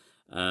south,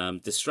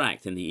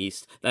 distract in the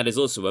east, that is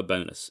also a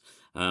bonus.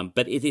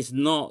 But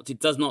it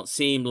does not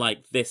seem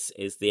like this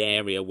is the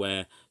area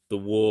where the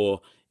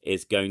war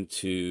is going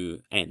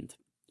to end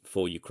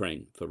for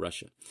Ukraine, for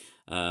Russia.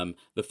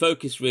 The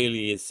focus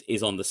really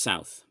is on the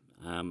south,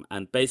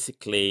 and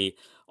basically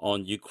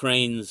on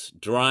Ukraine's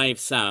drive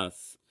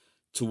south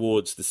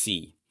towards the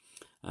sea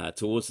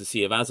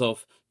of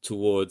Azov,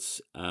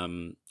 towards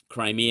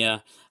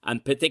Crimea,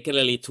 and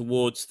particularly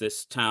towards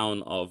this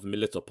town of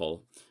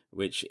Melitopol,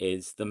 which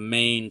is the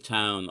main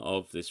town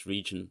of this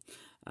region.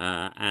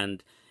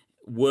 And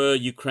were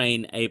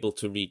Ukraine able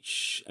to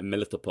reach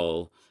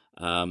Melitopol,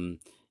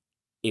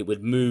 it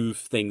would move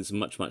things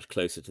much, much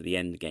closer to the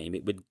end game.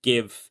 It would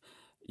give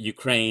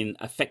Ukraine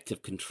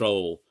effective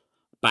control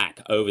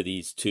back over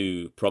these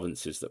two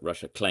provinces that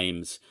Russia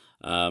claims.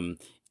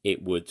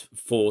 It would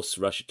force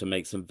Russia to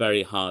make some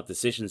very hard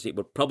decisions. It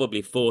would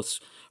probably force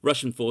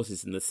Russian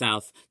forces in the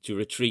south to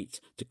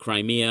retreat to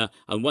Crimea.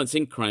 And once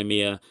in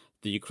Crimea,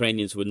 the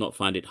Ukrainians would not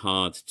find it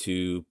hard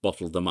to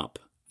bottle them up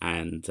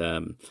and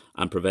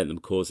prevent them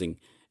causing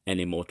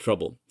any more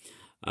trouble.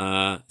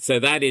 So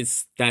that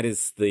is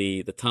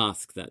the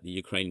task that the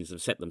Ukrainians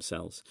have set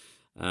themselves.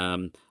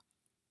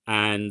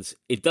 And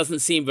it doesn't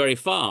seem very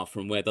far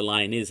from where the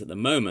line is at the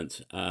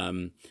moment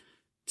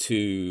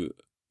to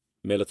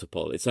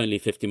Melitopol. It's only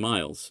 50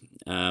 miles.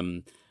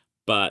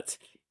 But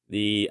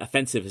the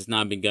offensive has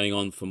now been going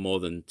on for more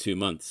than 2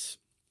 months.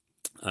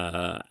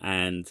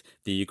 And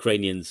the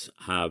Ukrainians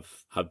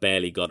have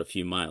barely got a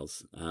few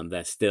miles.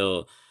 They're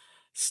still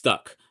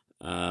stuck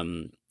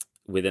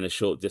within a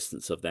short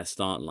distance of their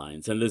start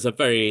lines. And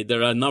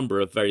there are a number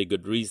of very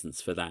good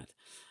reasons for that.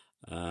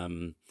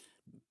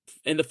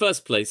 in the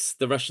first place,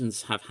 the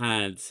Russians have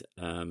had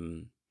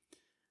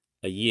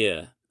a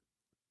year,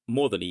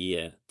 more than a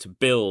year, to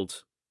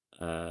build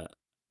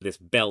this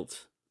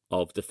belt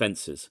of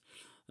defenses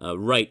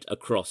right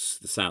across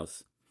the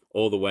south,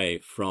 all the way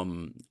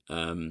from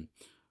the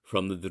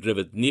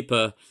river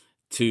Dnieper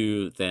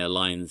to their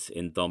lines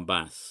in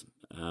Donbass,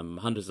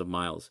 hundreds of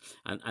miles.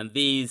 And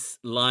these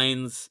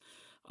lines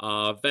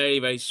are very,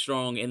 very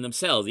strong in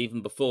themselves,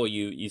 even before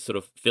you sort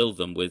of fill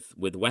them with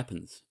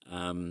weapons.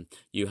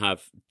 You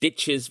have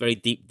ditches, very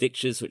deep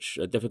ditches, which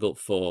are difficult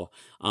for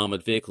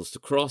armored vehicles to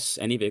cross,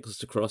 any vehicles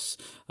to cross.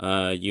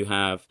 You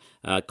have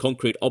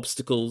concrete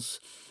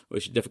obstacles,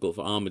 which are difficult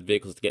for armored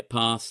vehicles to get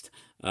past.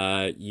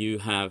 You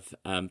have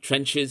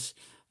trenches.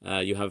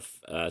 You have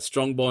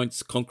strong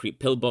points, concrete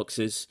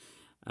pillboxes,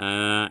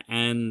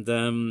 and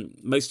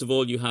most of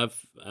all, you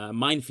have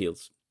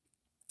minefields.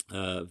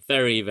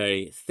 Very,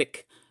 very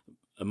thick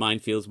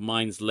minefields,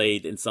 mines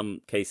laid in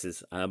some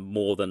cases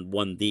more than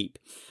one deep.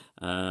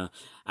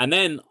 And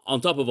then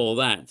on top of all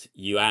that,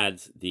 you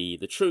add the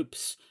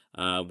troops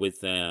with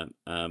their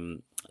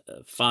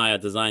fire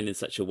designed in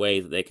such a way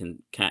that they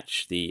can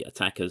catch the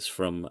attackers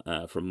from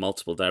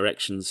multiple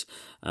directions.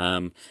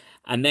 And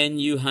then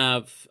you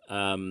have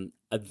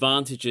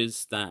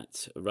advantages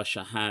that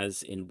Russia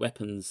has in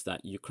weapons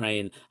that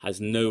Ukraine has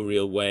no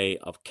real way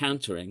of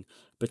countering,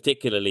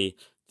 particularly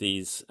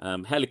these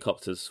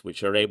helicopters,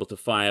 which are able to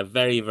fire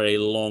very, very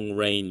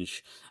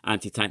long-range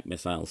anti-tank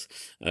missiles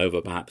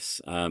over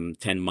perhaps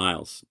 10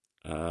 miles.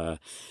 So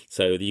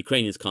the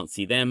Ukrainians can't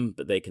see them,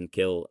 but they can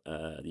kill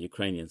the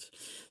Ukrainians.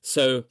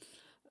 So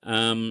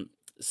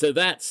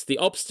that's the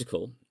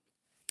obstacle.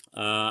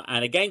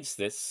 And against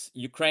this,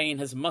 Ukraine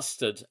has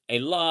mustered a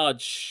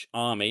large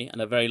army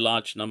and a very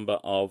large number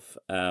of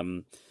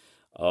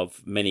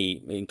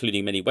many,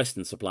 including many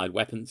Western-supplied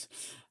weapons.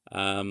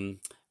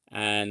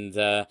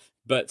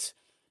 But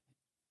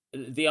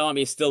the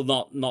army is still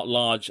not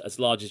as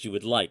large as you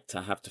would like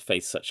to have to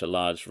face such a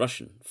large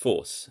Russian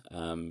force.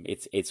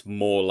 It's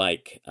more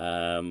like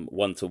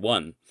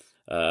 1-to-1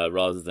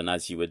 rather than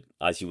as you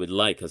would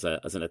like as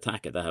an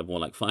attacker to have more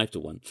like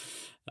 5-to-1,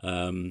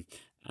 or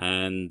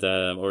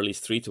at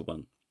least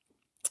 3-to-1,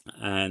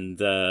 and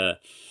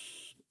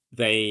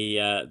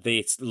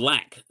they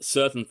lack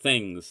certain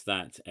things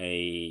that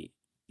a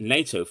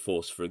NATO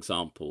force, for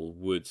example,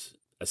 would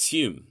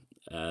assume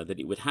that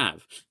it would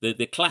have.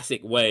 The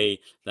classic way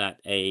that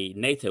a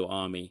NATO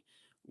army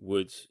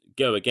would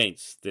go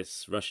against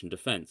this Russian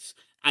defense,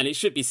 and it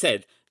should be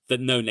said that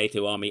no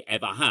NATO army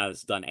ever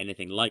has done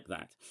anything like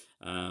that.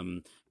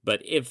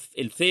 But if,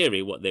 in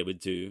theory, what they would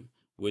do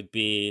would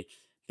be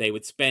they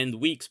would spend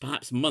weeks,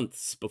 perhaps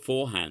months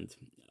beforehand,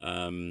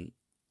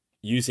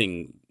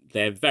 using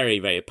their very,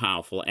 very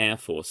powerful air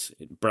force,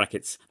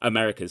 brackets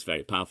America's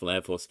very powerful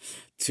air force,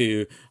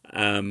 to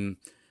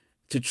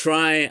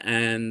try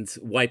and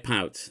wipe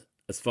out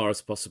as far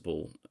as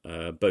possible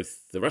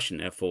both the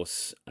Russian Air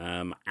Force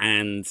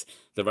and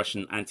the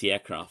Russian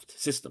anti-aircraft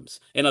systems.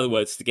 In other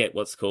words, to get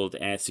what's called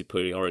air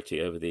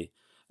superiority over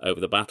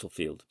the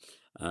battlefield.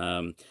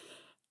 And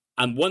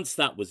once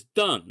that was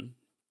done,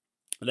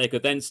 they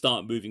could then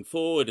start moving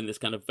forward in this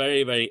kind of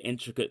very, very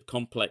intricate,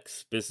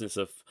 complex business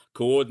of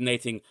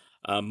coordinating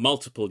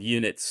multiple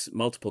units,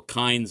 multiple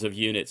kinds of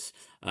units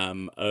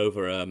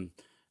over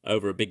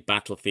a big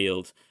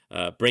battlefield,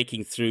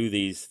 breaking through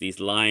these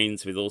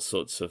lines with all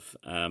sorts of,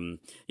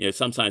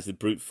 sometimes with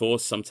brute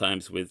force,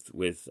 sometimes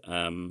with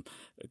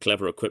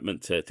clever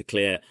equipment to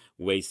clear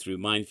ways through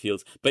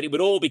minefields. But it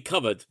would all be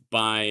covered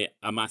by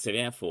a massive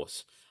air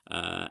force.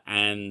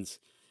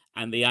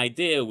 And the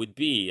idea would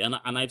be, and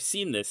I've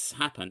seen this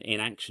happen in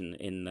action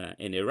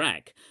in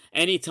Iraq,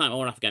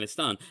 or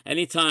Afghanistan,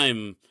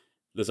 anytime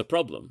there's a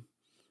problem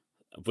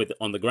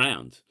on the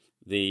ground,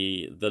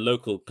 the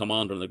local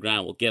commander on the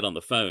ground will get on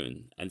the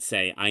phone and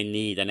say, I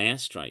need an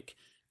airstrike.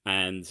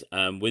 And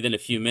within a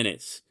few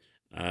minutes,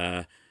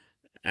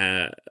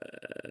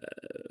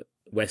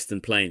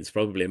 Western planes,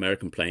 probably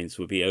American planes,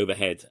 would be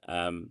overhead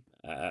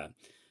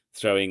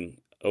throwing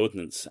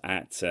ordnance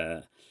at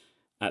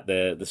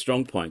the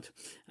strong point,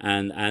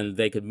 and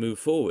they could move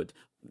forward.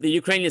 The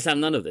Ukrainians have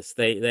none of this.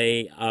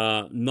 They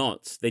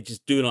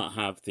just do not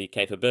have the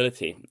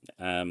capability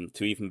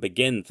to even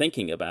begin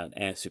thinking about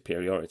air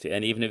superiority.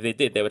 And even if they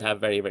did, they would have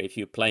very, very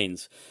few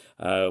planes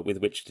with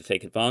which to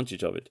take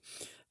advantage of it.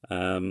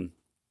 And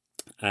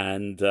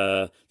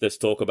there's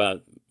talk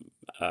about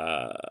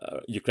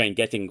Ukraine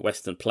getting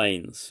Western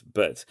planes,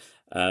 but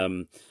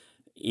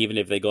even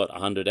if they got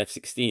 100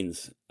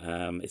 F-16s,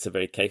 it's a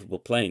very capable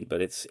plane,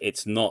 but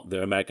it's not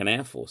the American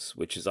Air Force,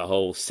 which is a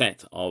whole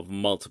set of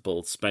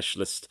multiple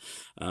specialist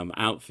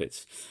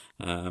outfits.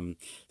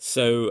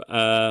 So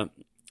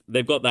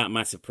they've got that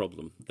massive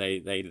problem.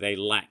 They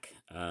lack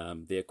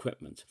the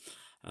equipment.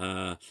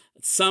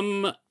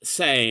 Some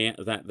say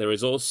that there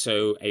is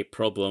also a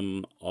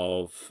problem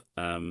of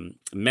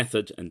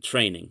method and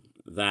training,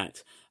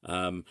 that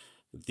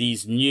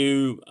these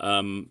new,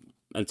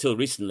 until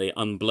recently,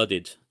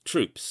 unblooded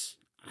troops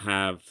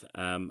have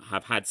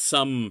had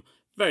some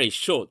very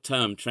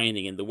short-term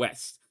training in the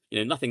West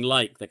nothing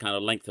like the kind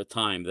of length of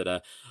time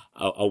that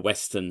a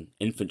Western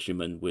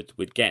infantryman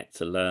would get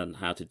to learn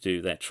how to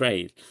do their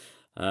trade.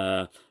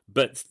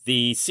 But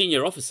the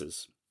senior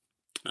officers,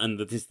 and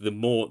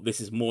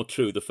this is more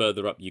true the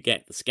further up you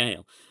get the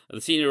scale,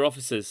 the senior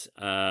officers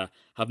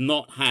have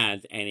not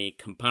had any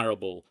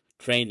comparable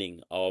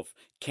training of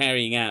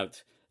carrying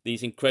out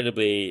these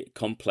incredibly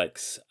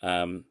complex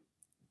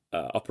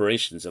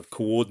operations of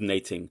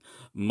coordinating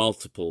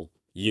multiple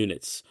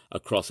units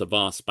across a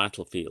vast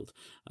battlefield.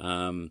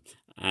 And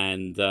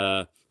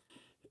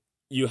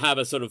you have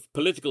a sort of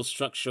political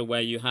structure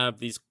where you have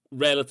these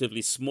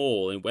relatively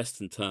small, in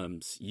Western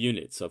terms,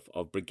 units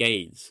of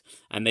brigades,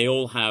 and they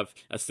all have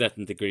a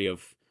certain degree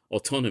of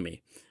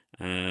autonomy.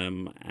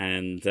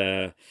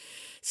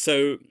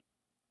 So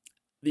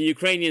the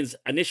Ukrainians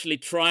initially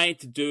tried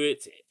to do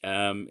it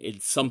in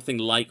something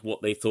like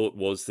what they thought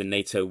was the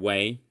NATO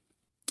way,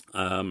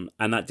 and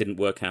that didn't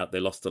work out. They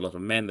lost a lot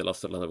of men, they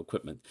lost a lot of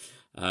equipment,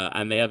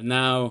 and they have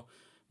now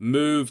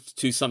moved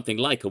to something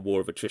like a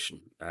war of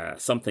attrition,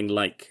 something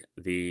like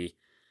the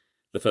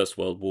First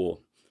World War.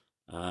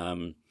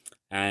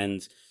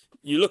 And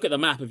you look at the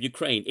map of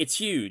Ukraine, it's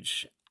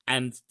huge.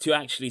 And to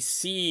actually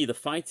see the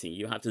fighting,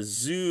 you have to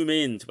zoom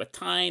into a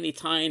tiny,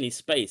 tiny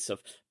space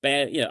of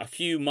a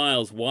few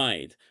miles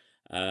wide,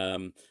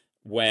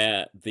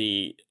 where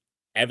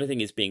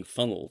everything is being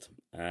funneled.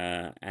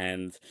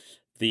 And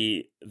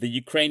the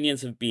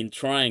Ukrainians have been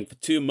trying for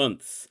 2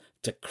 months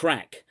to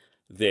crack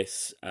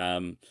this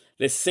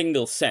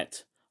single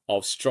set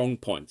of strong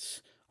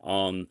points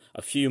on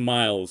a few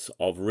miles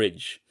of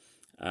ridge,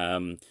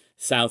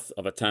 south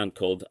of a town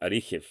called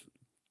Kyiv,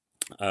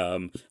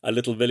 a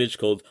little village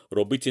called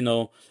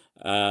Robotino.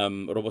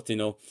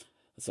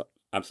 So,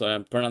 I'm sorry,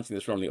 I'm pronouncing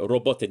this wrongly.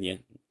 Robotynie.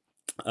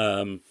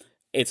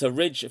 It's a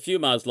ridge a few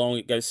miles long.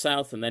 It goes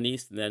south and then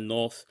east and then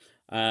north.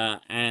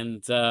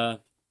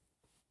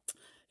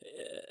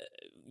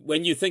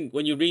 When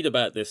you read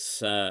about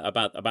this,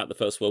 about the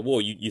First World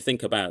War, you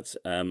think about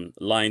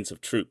lines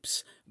of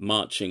troops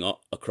marching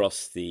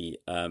across coming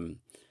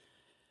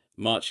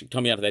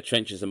out of their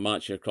trenches and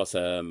marching across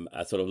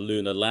a sort of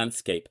lunar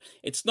landscape.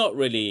 It's not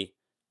really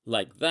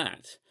like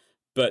that.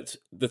 But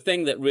the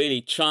thing that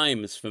really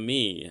chimes for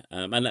me,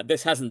 and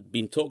this hasn't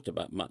been talked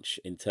about much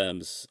in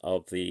terms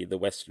of the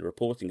Western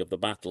reporting of the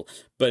battle,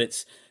 but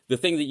it's the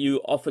thing that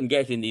you often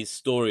get in these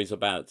stories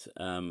about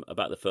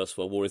the First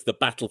World War is the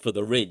battle for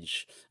the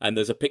ridge. And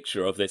there's a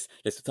picture of this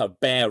sort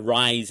of bare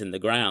rise in the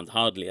ground,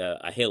 hardly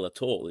a hill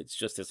at all. It's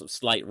just a sort of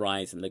slight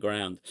rise in the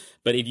ground.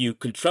 But if you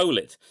control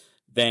it,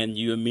 then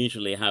you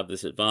immediately have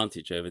this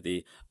advantage over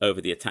the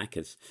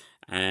attackers,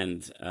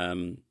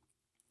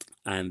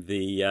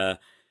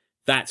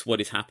 that's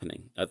what is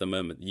happening at the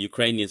moment. The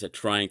Ukrainians are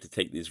trying to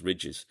take these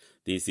ridges,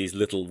 these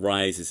little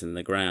rises in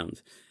the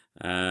ground,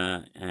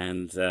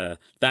 and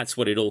that's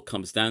what it all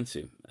comes down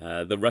to.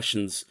 The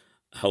Russians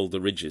hold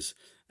the ridges,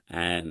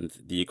 and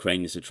the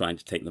Ukrainians are trying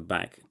to take them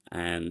back,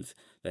 and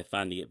they're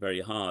finding it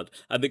very hard.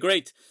 And the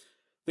great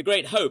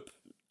hope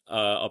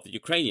of the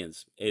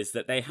Ukrainians is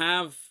that they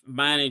have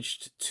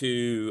managed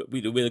to,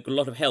 with a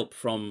lot of help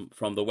from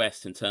the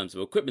West in terms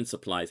of equipment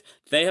supplies,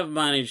 they have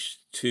managed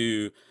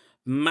to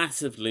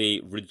massively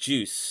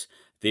reduce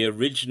the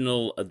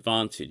original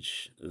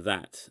advantage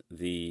that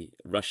the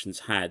Russians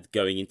had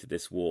going into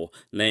this war,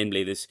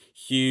 namely this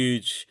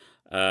huge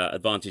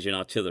advantage in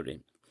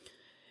artillery.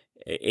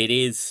 It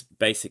is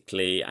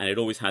basically, and it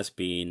always has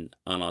been,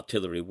 an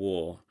artillery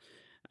war.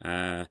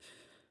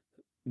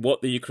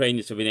 What the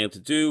Ukrainians have been able to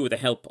do with the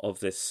help of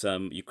this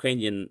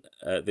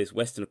this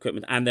Western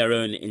equipment and their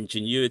own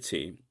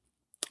ingenuity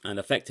and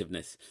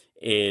effectiveness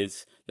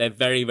is they're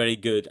very, very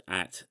good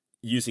at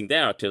using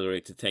their artillery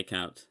to take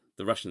out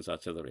the Russians'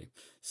 artillery.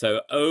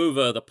 So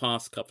over the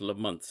past couple of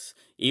months,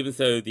 even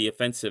though the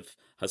offensive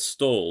has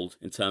stalled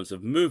in terms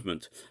of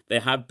movement, they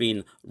have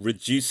been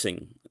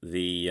reducing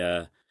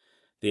the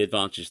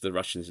advantage of the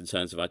Russians in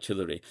terms of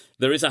artillery.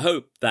 There is a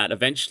hope that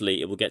eventually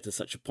it will get to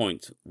such a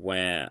point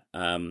where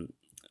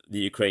the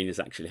Ukrainians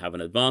actually have an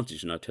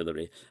advantage in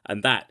artillery,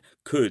 and that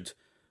could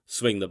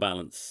swing the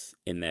balance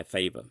in their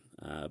favor,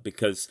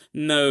 because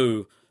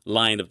no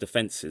line of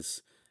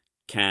defenses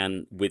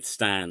can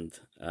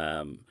withstand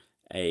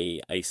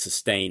a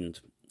sustained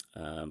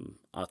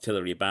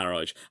artillery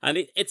barrage,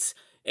 and it's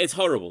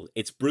horrible.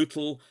 It's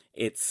brutal.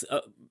 It's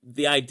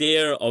the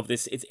idea of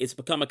this. It's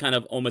become a kind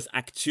of almost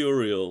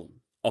actuarial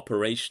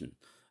operation.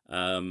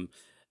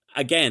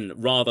 Again,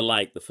 rather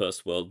like the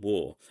First World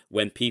War,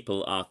 when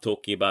people are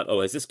talking about, oh,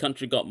 has this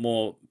country got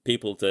more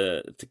people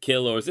to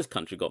kill, or has this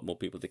country got more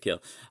people to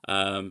kill?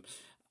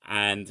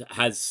 And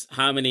has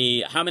how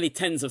many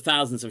tens of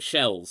thousands of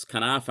shells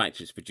can our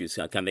factories produce?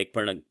 Can they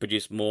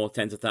produce more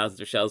tens of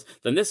thousands of shells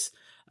than this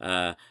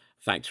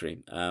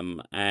factory?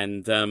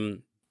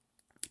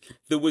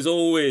 There was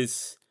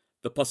always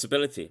the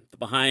possibility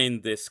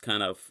behind this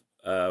kind of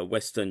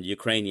Western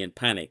Ukrainian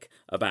panic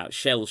about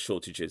shell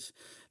shortages.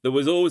 There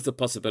was always the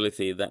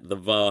possibility that the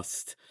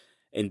vast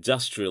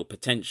industrial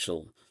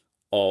potential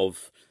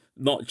of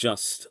not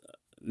just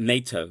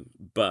NATO,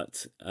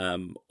 but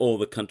all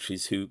the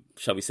countries who,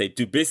 shall we say,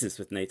 do business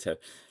with NATO,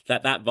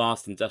 that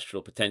vast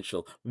industrial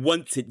potential,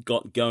 once it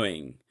got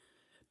going,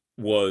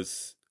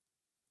 was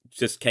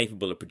just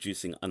capable of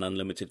producing an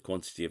unlimited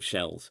quantity of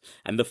shells.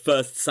 And the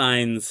first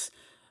signs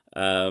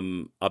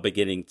are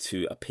beginning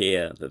to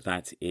appear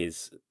that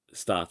is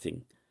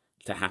starting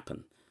to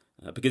happen.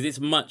 Because it's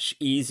much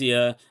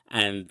easier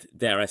and,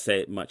 dare I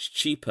say it, much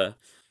cheaper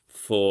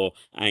for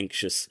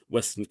anxious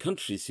Western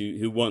countries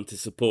who want to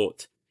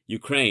support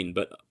Ukraine.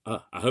 But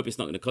I hope it's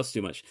not going to cost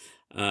too much.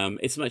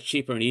 It's much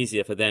cheaper and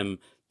easier for them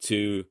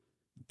to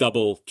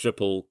double,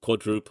 triple,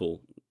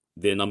 quadruple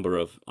the number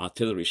of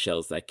artillery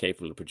shells they're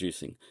capable of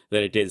producing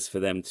than it is for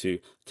them to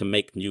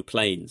make new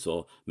planes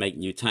or make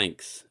new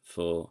tanks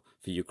for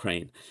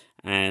Ukraine.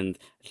 And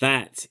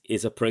that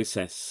is a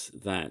process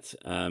that,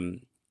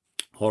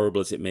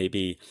 horrible as it may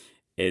be,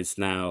 is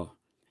now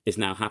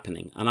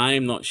happening. And I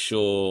am not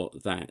sure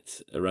that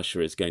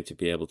Russia is going to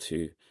be able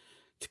to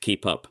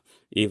keep up,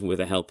 even with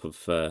the help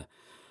of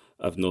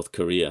North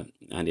Korea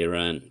and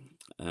Iran.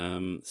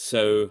 But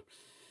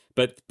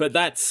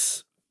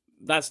that's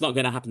not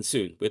going to happen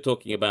soon. We're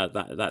talking about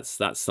that.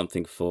 That's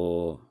something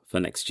for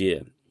next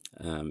year,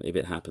 if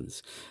it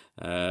happens.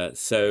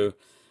 So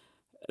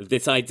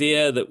this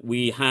idea that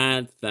we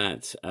had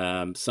that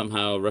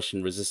somehow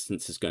Russian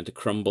resistance is going to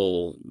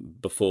crumble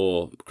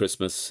before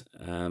Christmas,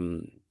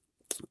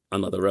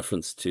 another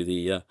reference to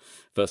the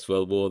First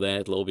World War there,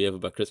 it'll all be over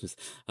by Christmas.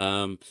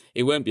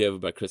 It won't be over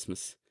by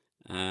Christmas.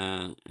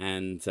 I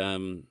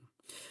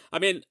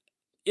mean,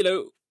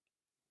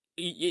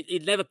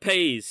 it never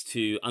pays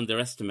to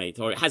underestimate,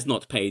 or it has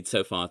not paid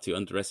so far to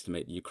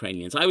underestimate the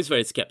Ukrainians. I was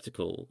very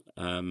skeptical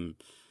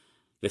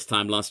this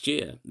time last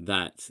year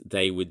that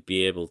they would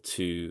be able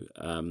to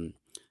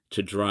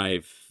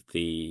drive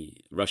the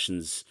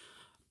Russians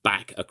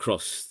back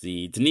across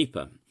the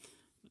Dnieper,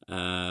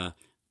 and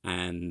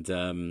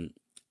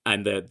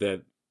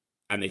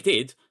they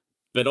did,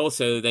 but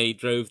also they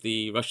drove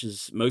the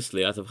Russians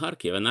mostly out of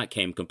Kharkiv, and that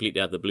came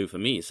completely out of the blue for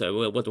me. So,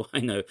 well, what do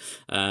I know?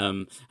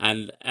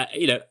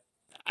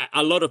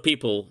 A lot of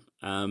people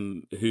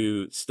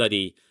who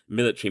study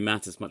military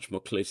matters much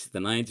more closely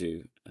than I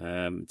do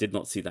did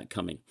not see that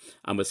coming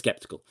and were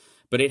skeptical.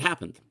 But it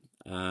happened.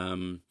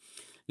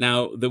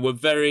 Now, there were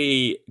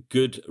very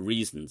good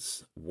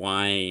reasons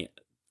why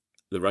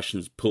the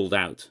Russians pulled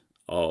out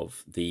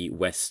of the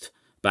west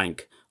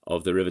bank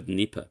of the river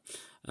Dnieper.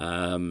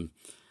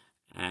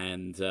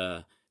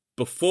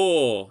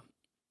 Before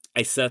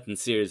a certain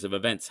series of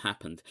events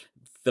happened,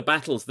 the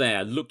battles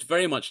there looked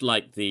very much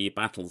like the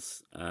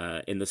battles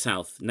in the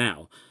south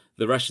now.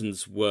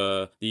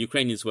 The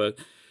Ukrainians were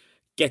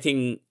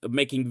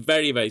making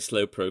very, very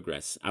slow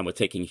progress and were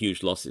taking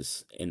huge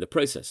losses in the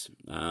process.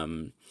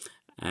 They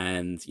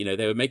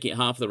were making it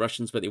hard for the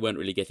Russians, but they weren't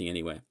really getting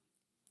anywhere.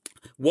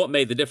 What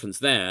made the difference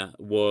there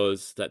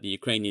was that the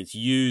Ukrainians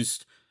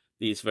used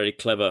these very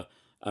clever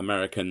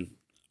American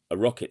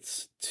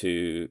rockets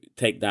to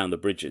take down the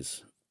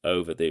bridges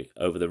over the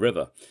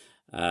river.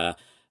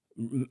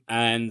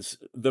 And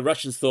the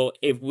Russians thought,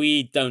 if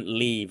we don't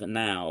leave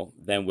now,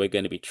 then we're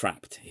going to be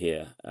trapped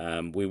here.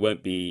 It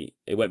won't be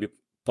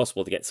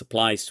possible to get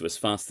supplies to us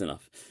fast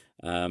enough.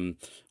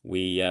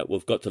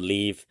 We've got to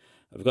leave.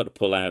 We've got to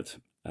pull out.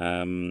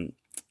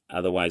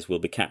 Otherwise, we'll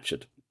be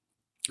captured,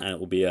 and it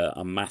will be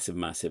a massive,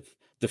 massive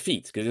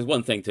defeat. Because it's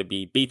one thing to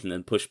be beaten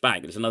and pushed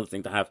back; it's another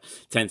thing to have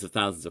tens of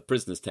thousands of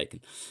prisoners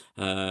taken.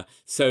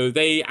 So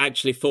they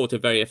actually fought a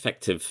very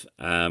effective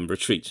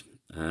retreat.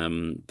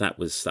 That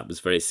was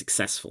very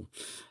successful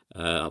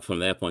from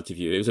their point of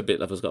view. It was a bit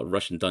like it's got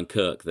Russian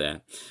Dunkirk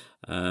there,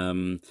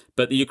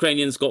 but the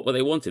Ukrainians got what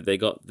they wanted. They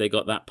got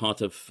that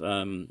part of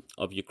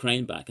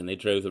Ukraine back, and they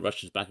drove the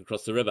Russians back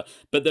across the river.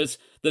 But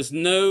there's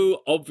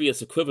no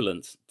obvious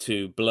equivalent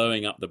to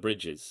blowing up the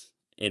bridges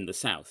in the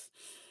south.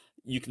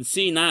 You can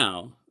see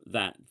now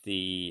that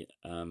the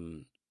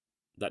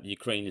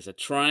Ukrainians are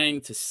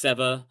trying to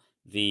sever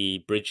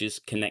the bridges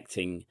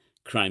connecting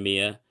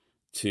Crimea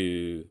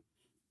to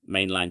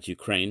mainland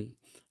Ukraine.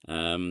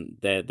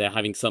 They're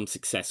having some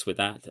success with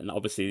that, and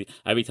obviously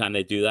every time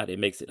they do that, it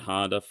makes it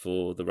harder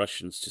for the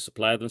Russians to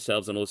supply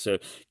themselves, and also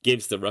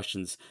gives the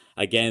Russians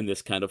again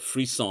this kind of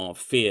frisson of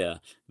fear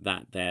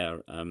that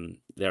they're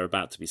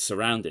about to be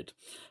surrounded.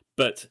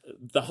 But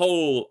the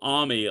whole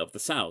army of the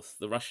south,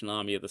 the Russian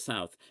army of the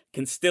south,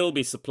 can still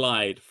be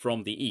supplied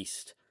from the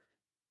east.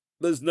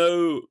 There's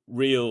no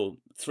real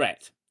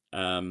threat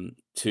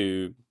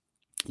to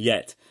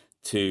that.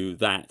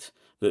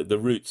 The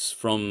routes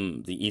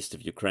from the east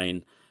of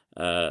Ukraine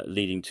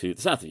leading to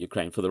the south of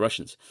Ukraine for the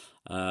Russians.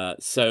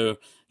 So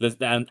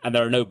there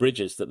are no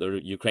bridges that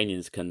the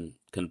Ukrainians can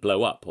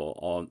blow up,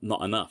 or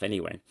not enough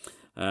anyway.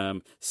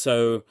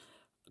 So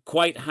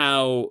quite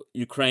how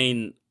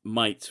Ukraine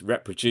might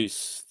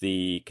reproduce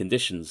the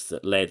conditions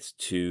that led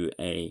to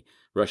a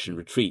Russian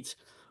retreat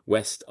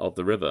west of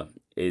the river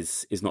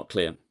is not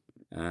clear.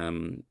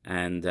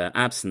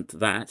 Absent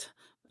that,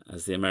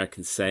 as the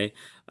Americans say,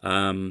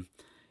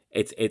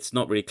 it's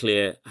not really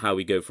clear how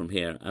we go from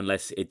here,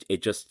 unless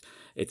it just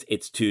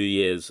it's 2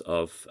 years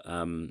of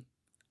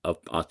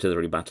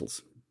artillery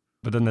battles.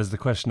 But then there's the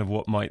question of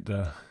what might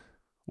the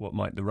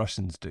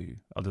Russians do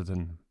other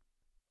than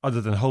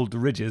hold the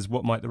ridges.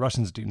 What might the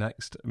Russians do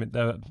next? I mean,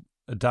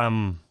 a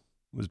dam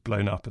was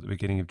blown up at the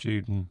beginning of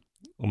June,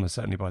 almost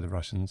certainly by the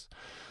Russians.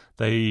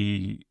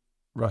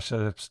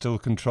 Russia still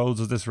controls,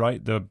 is this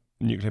right, the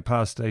nuclear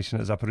power station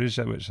at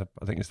Zaporizhzhia, which I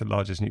think is the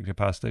largest nuclear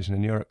power station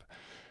in Europe.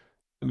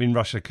 I mean,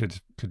 Russia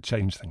could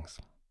change things.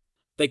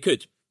 They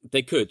could,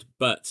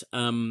 but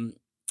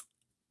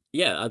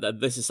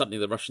this is something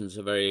the Russians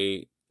are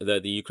the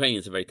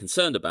Ukrainians are very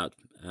concerned about.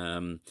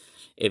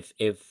 If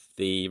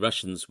the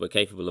Russians were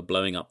capable of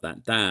blowing up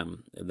that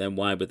dam, then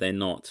why would they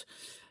not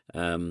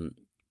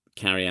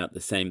carry out the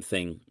same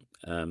thing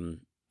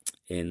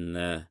in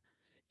the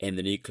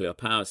nuclear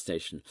power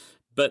station?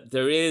 But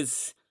there are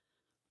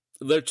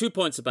 2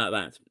 points about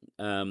that.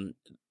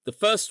 The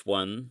first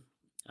one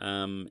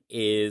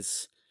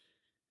is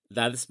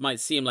that this might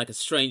seem like a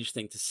strange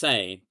thing to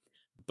say,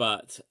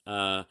 but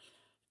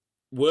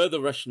were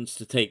the Russians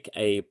to take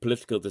a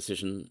political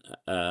decision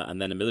and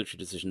then a military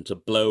decision to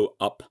blow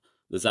up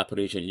the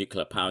Zaporizhzhia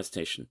nuclear power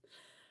station,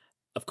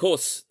 of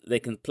course they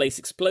can place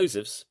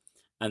explosives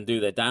and do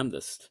their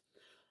damnedest,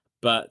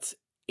 but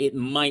it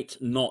might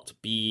not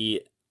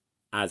be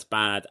as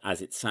bad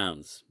as it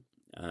sounds.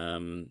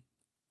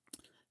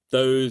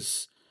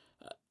 Those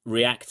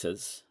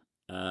reactors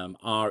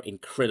are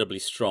incredibly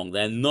strong.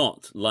 They're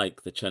not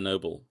like the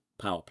Chernobyl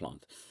power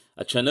plant.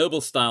 A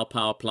Chernobyl-style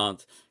power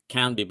plant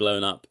can be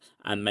blown up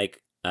and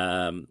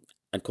and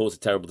cause a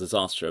terrible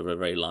disaster over a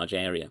very large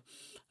area.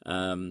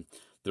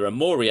 There are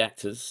more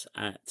reactors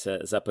at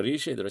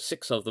Zaporizhzhia. There are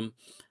 6 of them,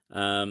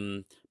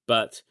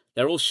 but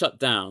they're all shut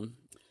down,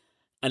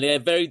 and they're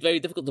very, very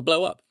difficult to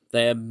blow up.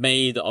 They're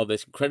made of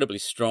this incredibly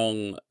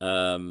strong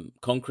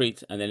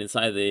concrete, and then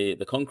inside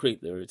the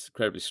concrete there is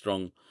incredibly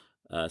strong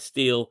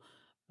steel,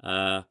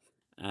 and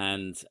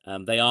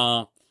they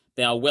are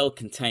well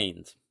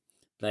contained.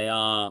 They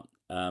are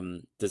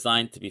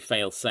designed to be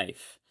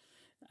fail-safe,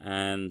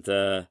 and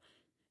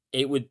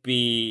it would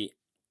be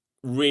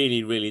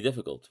really, really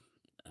difficult.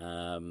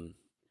 I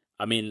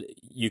mean,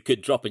 you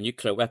could drop a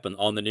nuclear weapon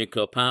on the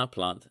nuclear power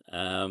plant.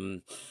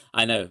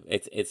 I know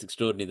it's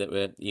extraordinary that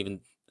we're even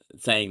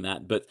saying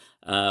that, but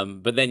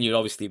then you'd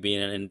obviously be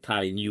in an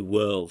entirely new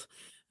world,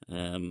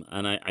 and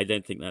I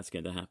don't think that's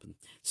going to happen.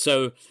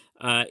 So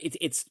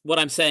it's what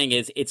I'm saying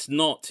is it would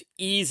not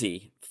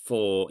be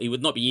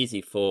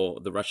easy for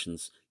the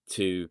Russians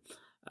to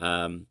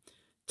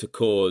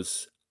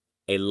cause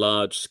a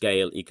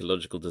large-scale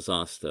ecological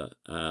disaster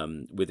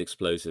with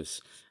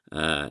explosives,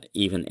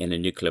 even in a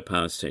nuclear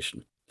power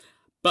station.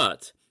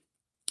 But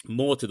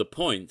more to the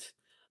point,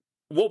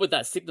 what would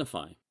that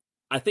signify?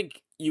 I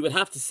think you would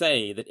have to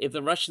say that if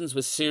the Russians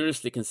were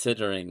seriously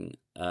considering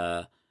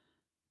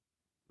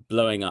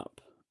blowing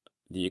up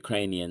the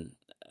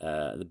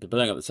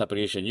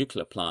Zaporizhzhia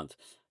nuclear plant,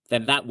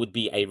 then that would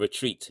be a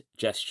retreat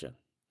gesture,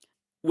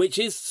 which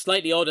is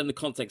slightly odd in the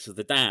context of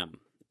the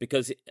dam,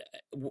 because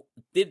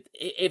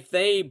if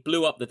they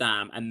blew up the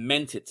dam and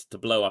meant it to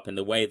blow up in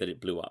the way that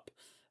it blew up,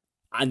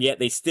 and yet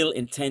they still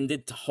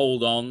intended to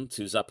hold on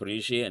to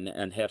Zaporizhzhia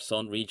and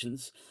Kherson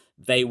regions,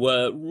 they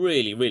were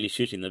really, really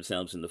shooting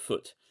themselves in the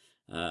foot,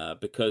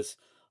 because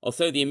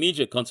although the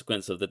immediate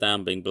consequence of the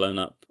dam being blown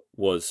up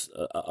was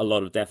a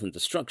lot of death and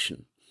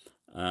destruction,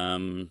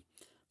 the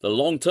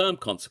long-term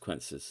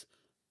consequences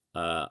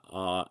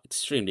are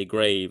extremely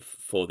grave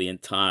for the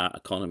entire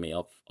economy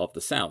of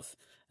the south.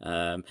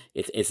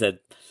 It's a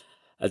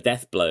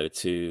death blow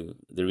to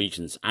the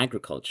region's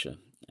agriculture,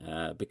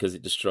 because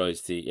it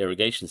destroys the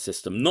irrigation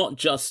system, not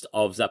just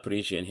of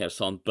Zaporizhzhia and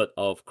Kherson, but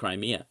of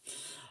Crimea.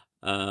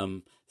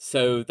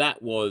 So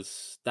that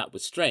was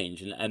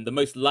strange, and the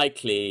most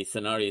likely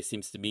scenario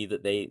seems to be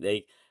that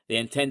they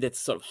intended to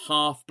sort of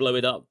half blow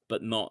it up,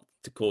 but not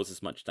to cause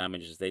as much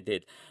damage as they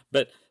did.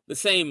 But the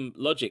same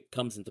logic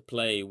comes into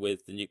play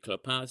with the nuclear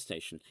power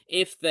station.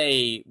 If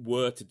they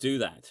were to do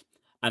that,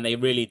 and they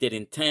really did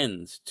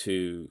intend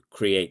to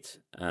create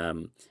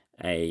a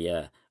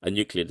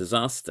nuclear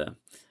disaster,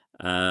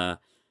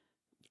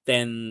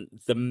 then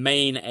the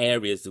main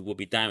areas that will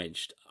be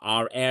damaged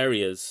are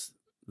areas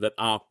that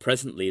are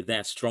presently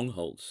their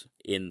strongholds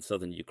in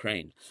southern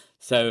Ukraine.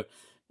 So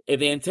if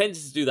they intended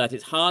to do that,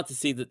 it's hard to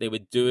see that they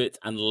would do it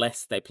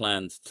unless they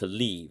planned to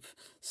leave.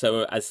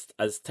 So as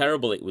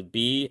terrible it would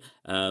be,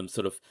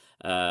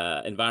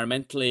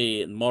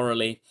 environmentally and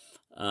morally,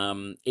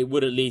 it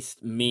would at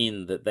least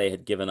mean that they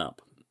had given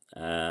up,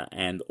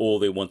 and all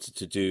they wanted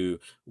to do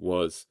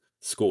was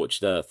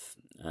scorched earth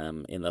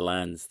in the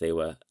lands they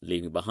were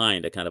leaving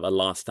behind, a kind of a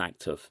last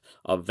act of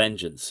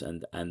vengeance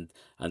and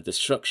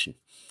destruction.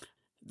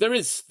 There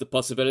is the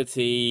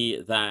possibility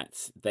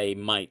that they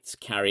might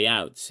carry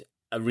out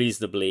a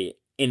reasonably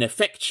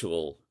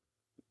ineffectual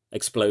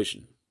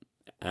explosion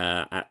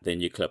at the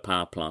nuclear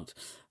power plant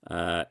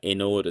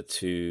in order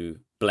to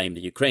blame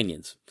the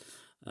Ukrainians.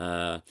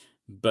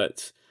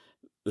 But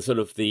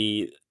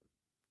the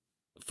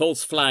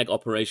false flag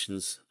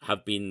operations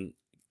have been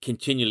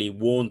continually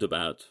warned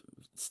about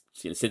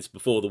since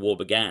before the war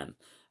began.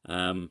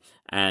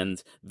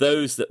 And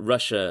those that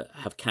Russia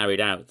have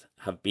carried out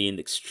have been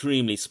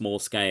extremely small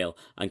scale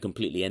and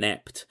completely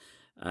inept.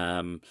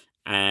 And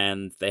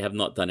they have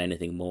not done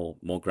anything more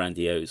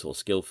grandiose or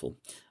skillful.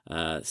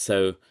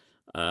 So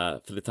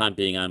for the time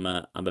being, I'm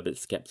a bit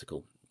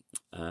skeptical.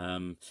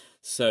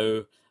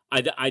 So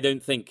I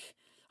don't think.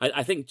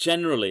 I think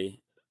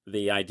generally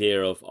the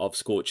idea of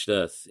scorched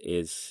earth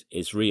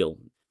is real,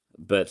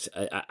 but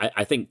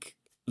I think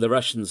the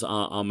Russians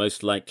are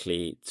most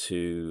likely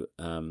to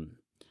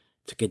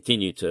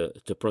continue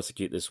to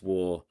prosecute this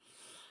war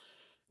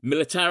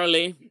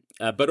militarily,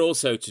 but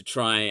also to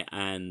try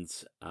and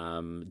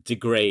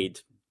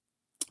degrade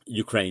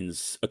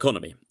Ukraine's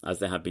economy, as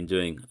they have been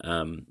doing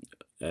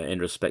in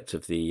respect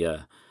of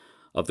the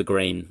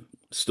grain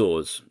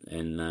stores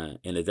in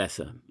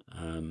Odessa,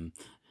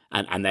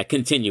 and their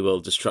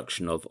continual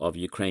destruction of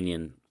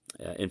Ukrainian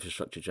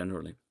infrastructure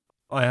generally.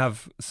 I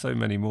have so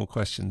many more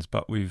questions,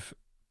 but we've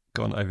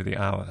gone over the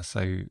hour,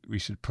 so we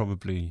should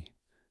probably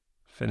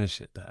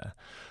finish it there.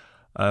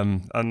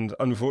 And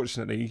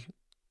unfortunately,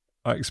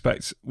 I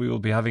expect we will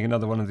be having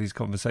another one of these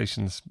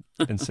conversations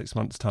in 6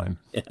 months' time.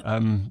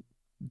 Yeah.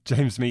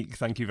 James Meek,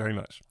 thank you very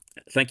much.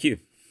 Thank you.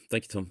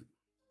 Thank you, Tom.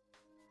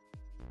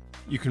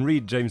 You can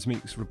read James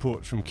Meek's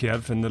report from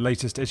Kyiv in the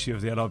latest issue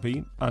of the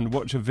LRB and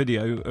watch a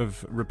video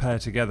of Repair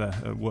Together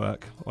at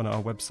work on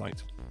our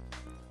website.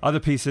 Other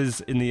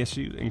pieces in the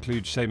issue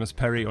include Seamus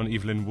Perry on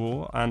Evelyn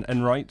Waugh and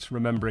Enright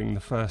remembering the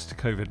first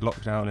COVID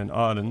lockdown in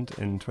Ireland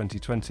in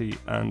 2020,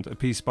 and a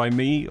piece by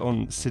me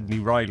on Sidney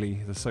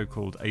Riley, the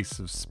so-called ace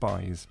of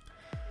spies.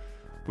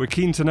 We're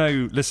keen to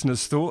know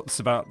listeners' thoughts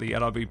about the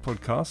LRB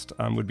podcast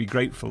and would be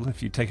grateful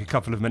if you take a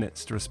couple of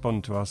minutes to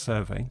respond to our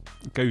survey.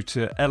 Go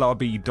to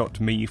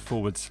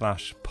lrb.me/pod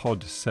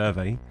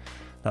survey.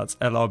 That's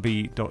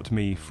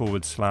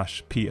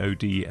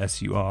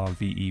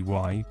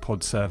lrb.me/podsurvey,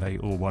 pod survey,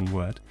 all one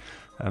word.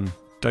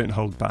 Don't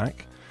hold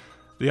back.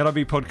 The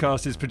LRB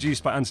podcast is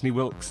produced by Anthony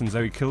Wilkes and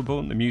Zoe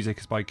Kilbourne. The music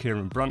is by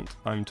Kieran Brunt.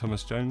 I'm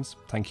Thomas Jones.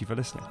 Thank you for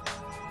listening.